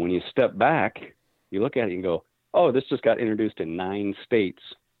when you step back, you look at it and go, oh, this just got introduced in 9 states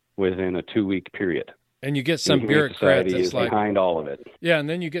within a 2-week period. And you get some bureaucrat that's like behind all of it. Yeah, and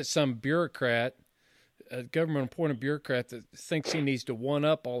then you get some bureaucrat, a government-appointed bureaucrat that thinks he needs to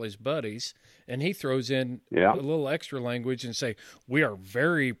one-up all his buddies, and he throws in a little extra language and say, we are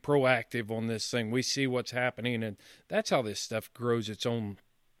very proactive on this thing. We see what's happening, and that's how this stuff grows its own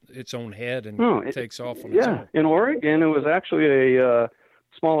head and takes off on its own. In Oregon, it was actually a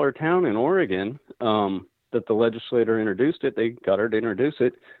smaller town in Oregon that the legislator introduced it. They got her to introduce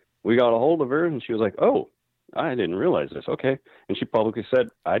it. We got a hold of her, and she was like, oh, I didn't realize this. Okay. And she publicly said,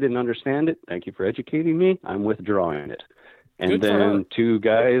 I didn't understand it. Thank you for educating me. I'm withdrawing it. And Good for her. then two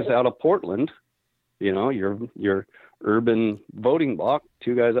guys out of Portland, your urban voting block,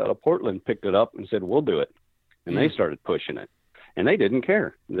 two guys out of Portland picked it up and said, we'll do it. And they started pushing it. And they didn't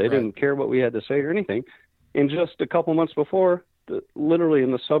care. They didn't care what we had to say or anything. And just a couple months before, literally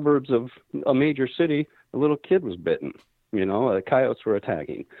in the suburbs of a major city, a little kid was bitten. The coyotes were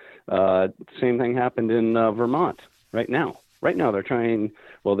attacking. Same thing happened in Vermont right now. Right now they're trying,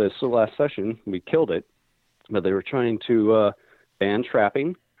 well, this last session, we killed it, but they were trying to ban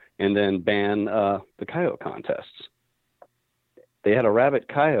trapping and then ban the coyote contests. They had a rabid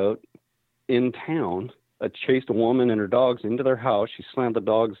coyote in town, chased a woman and her dogs into their house. She slammed the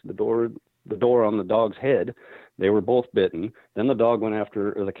door on the dog's head. They were both bitten. Then the dog went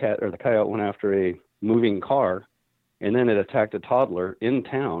after, or the coyote went after a moving car, and then it attacked a toddler in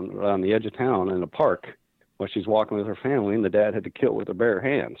town, on the edge of town in a park, while she's walking with her family, and the dad had to kill it with their bare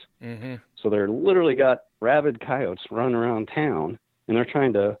hands. Mm-hmm. So they're literally got rabid coyotes running around town, and they're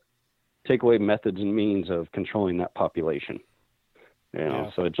trying to take away methods and means of controlling that population.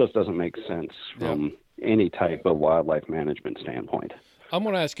 So it just doesn't make sense from any type of wildlife management standpoint. I'm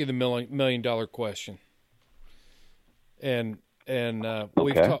going to ask you the million-dollar question, and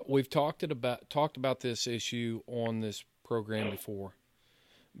we've talked about this issue on this program before,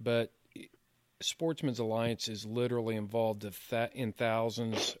 but Sportsman's Alliance is literally involved in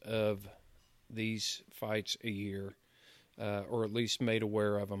thousands of these fights a year, or at least made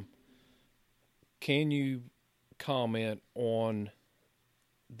aware of them. Can you comment on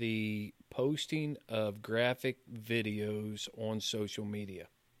the posting of graphic videos on social media?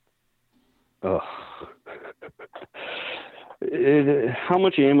 Oh. How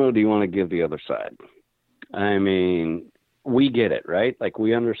much ammo do you want to give the other side? I mean, we get it, right? Like,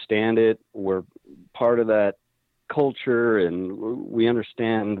 we understand it. We're part of that culture, and we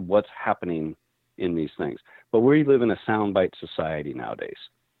understand what's happening in these things. But we live in a soundbite society nowadays.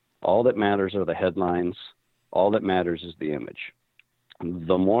 All that matters are the headlines. All that matters is the image.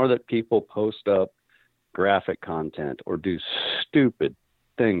 The more that people post up graphic content or do stupid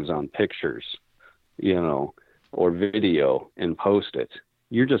things on pictures, or video and post it,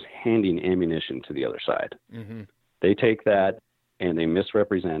 you're just handing ammunition to the other side. Mm-hmm. They take that and they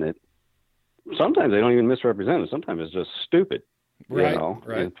misrepresent it. Sometimes they don't even misrepresent it. Sometimes it's just stupid, right.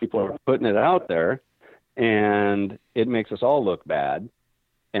 And people are putting it out there, and it makes us all look bad,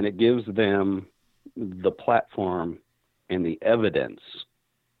 and it gives them the platform and the evidence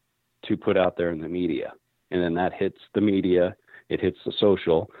to put out there in the media. And then that hits the media, it hits the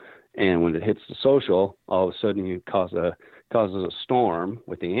social, and when it hits the social, all of a sudden you causes a storm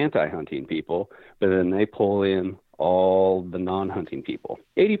with the anti-hunting people, but then they pull in all the non-hunting people.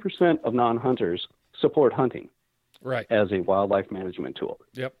 80% of non-hunters support hunting as a wildlife management tool.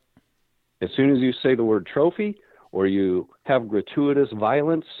 Yep. As soon as you say the word trophy, or you have gratuitous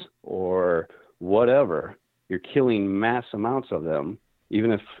violence or whatever, you're killing mass amounts of them,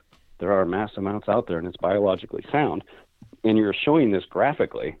 even if there are mass amounts out there and it's biologically sound, and you're showing this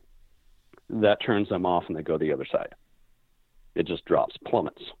graphically, that turns them off and they go the other side. It just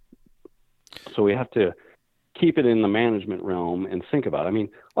plummets. So we have to keep it in the management realm and think about it. I mean,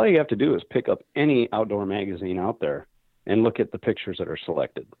 all you have to do is pick up any outdoor magazine out there and look at the pictures that are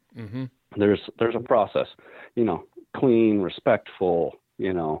selected. Mm-hmm. There's a process, clean, respectful,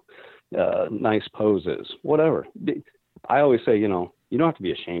 nice poses, whatever. I always say, you don't have to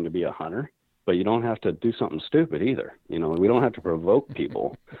be ashamed to be a hunter, but you don't have to do something stupid either. We don't have to provoke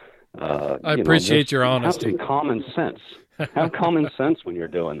people. I appreciate your honesty. Have some common sense. Have common sense when you're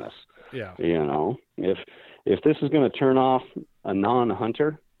doing this. Yeah. If this is going to turn off a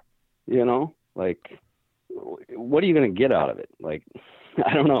non-hunter, like, what are you going to get out of it? Like,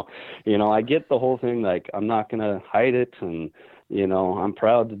 I don't know. I get the whole thing. Like, I'm not going to hide it, and I'm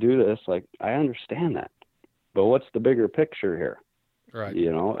proud to do this. Like, I understand that, but what's the bigger picture here? Right.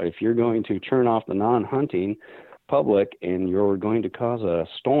 If you're going to turn off the non-hunting public and you're going to cause a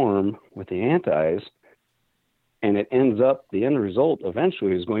storm with the antis, and it ends up, the end result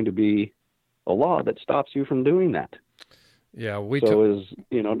eventually is going to be a law that stops you from doing that. Yeah. Does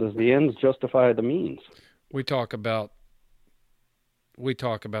the ends justify the means? We talk about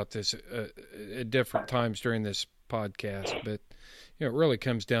this at different times during this podcast, but it really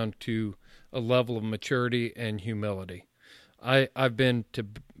comes down to a level of maturity and humility. I've been to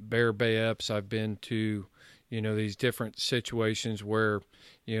Bear Bay Eps. I've been to these different situations where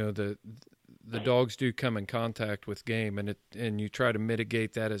the dogs do come in contact with game, and you try to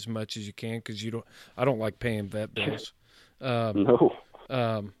mitigate that as much as you can, because I don't like paying vet bills. No.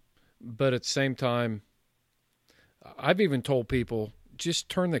 But at the same time, I've even told people, just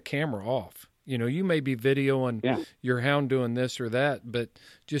turn the camera off. You know, you may be videoing your hound doing this or that, but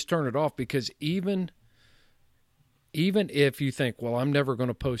just turn it off, because even if you think, well, I'm never going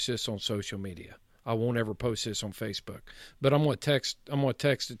to post this on social media, I won't ever post this on Facebook, but I'm going to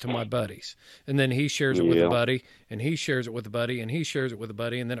text it to my buddies, and then he shares it with a buddy, and he shares it with a buddy, and he shares it with a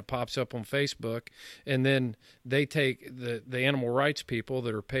buddy, and then it pops up on Facebook, and then they take the animal rights people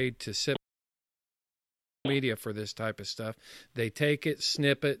that are paid to sit media for this type of stuff. They take it,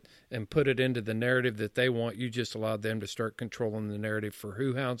 snip it, and put it into the narrative that they want. You just allowed them to start controlling the narrative for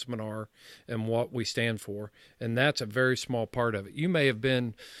who houndsmen are and what we stand for. And that's a very small part of it. You may have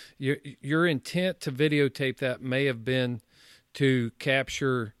been, your intent to videotape that may have been to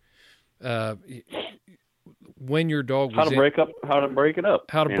capture when your dog was how to break it up.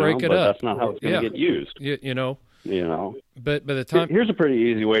 But that's not how it's going to get used. You know. But by the time, here's a pretty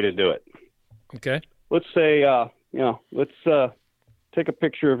easy way to do it. Okay. Let's say, let's take a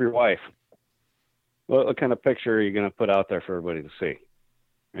picture of your wife. What kind of picture are you going to put out there for everybody to see?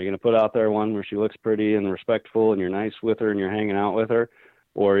 Are you going to put out there one where she looks pretty and respectful and you're nice with her and you're hanging out with her?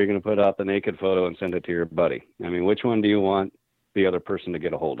 Or are you going to put out the naked photo and send it to your buddy? I mean, which one do you want the other person to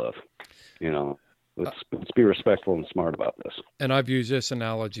get a hold of? You know, let's be respectful and smart about this. And I've used this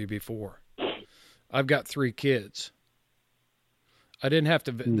analogy before. I've got 3 kids. I didn't have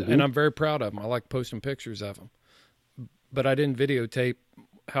to, and I'm very proud of them. I like posting pictures of them, but I didn't videotape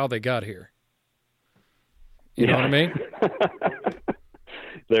how they got here. You know what I mean?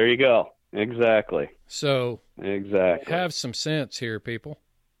 There you go. Exactly. So have some sense here, people.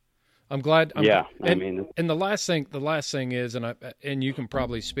 I'm glad. And the last thing is, and you can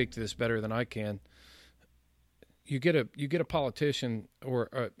probably speak to this better than I can. You get a politician or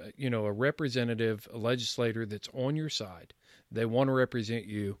a representative, a legislator that's on your side. They want to represent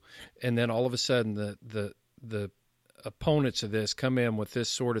you, and then all of a sudden the opponents of this come in with this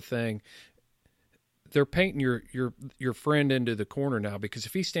sort of thing. They're painting your friend into the corner now, because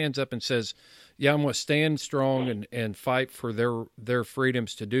if he stands up and says, "Yeah, I'm going to stand strong and fight for their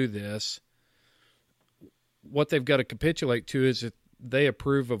freedoms to do this," what they've got to capitulate to is that they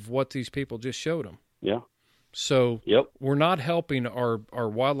approve of what these people just showed them. Yeah. So we're not helping our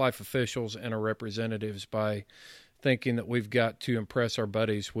wildlife officials and our representatives by thinking that we've got to impress our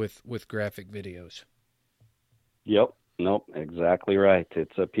buddies with graphic videos. Yep. Nope. Exactly right.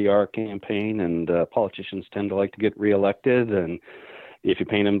 It's a PR campaign, and politicians tend to like to get reelected. And if you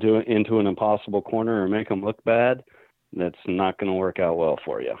paint them into an impossible corner or make them look bad, that's not going to work out well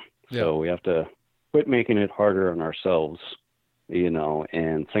for you. Yep. So we have to quit making it harder on ourselves,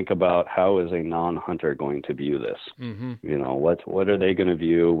 and think about how is a non-hunter going to view this? Mm-hmm. What are they going to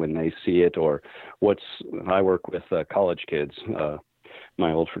view when they see it? Or I work with college kids,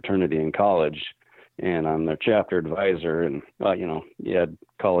 my old fraternity in college, and I'm their chapter advisor. And, you had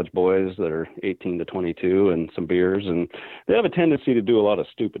college boys that are 18 to 22 and some beers, and they have a tendency to do a lot of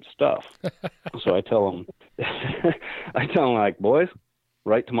stupid stuff. So I tell them, like, boys,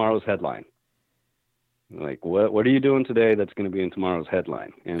 write tomorrow's headline. Like, what are you doing today that's going to be in tomorrow's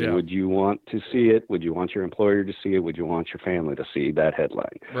headline? And would you want to see it? Would you want your employer to see it? Would you want your family to see that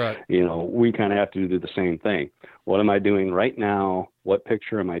headline? Right. We kind of have to do the same thing. What am I doing right now? What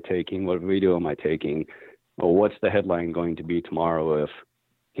picture am I taking? What video am I taking? Well, what's the headline going to be tomorrow if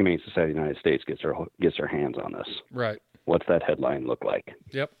Humane Society of the United States gets their hands on this? Right. What's that headline look like?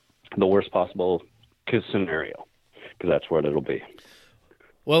 Yep. The worst possible scenario, because that's what it'll be.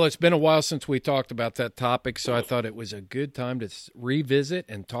 Well, it's been a while since we talked about that topic, so I thought it was a good time to revisit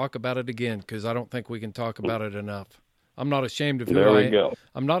and talk about it again, because I don't think we can talk about it enough. I'm not ashamed of who I am.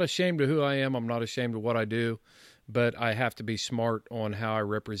 I'm not ashamed of who I am. I'm not ashamed of what I do, but I have to be smart on how I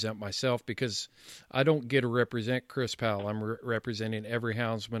represent myself, because I don't get to represent Chris Powell. I'm representing every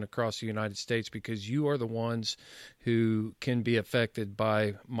houndsman across the United States, because you are the ones who can be affected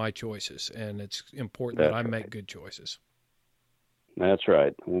by my choices, and it's important that I make good choices. That's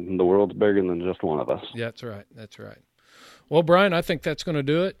right. The world's bigger than just one of us. Yeah, that's right. That's right. Well, Brian, I think that's going to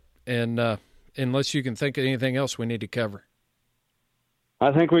do it. And unless you can think of anything else we need to cover.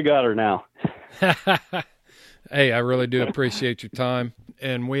 I think we got her now. Hey, I really do appreciate your time.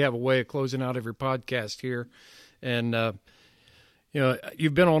 And we have a way of closing out every podcast here. And,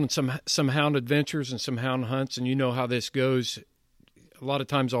 you've been on some hound adventures and some hound hunts, and you know how this goes. A lot of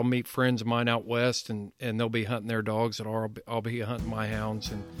times I'll meet friends of mine out west, and they'll be hunting their dogs, and I'll be hunting my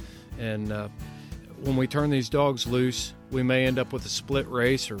hounds. And when we turn these dogs loose, we may end up with a split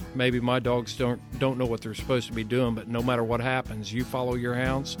race, or maybe my dogs don't know what they're supposed to be doing. But no matter what happens, you follow your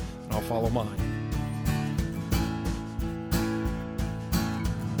hounds, and I'll follow mine.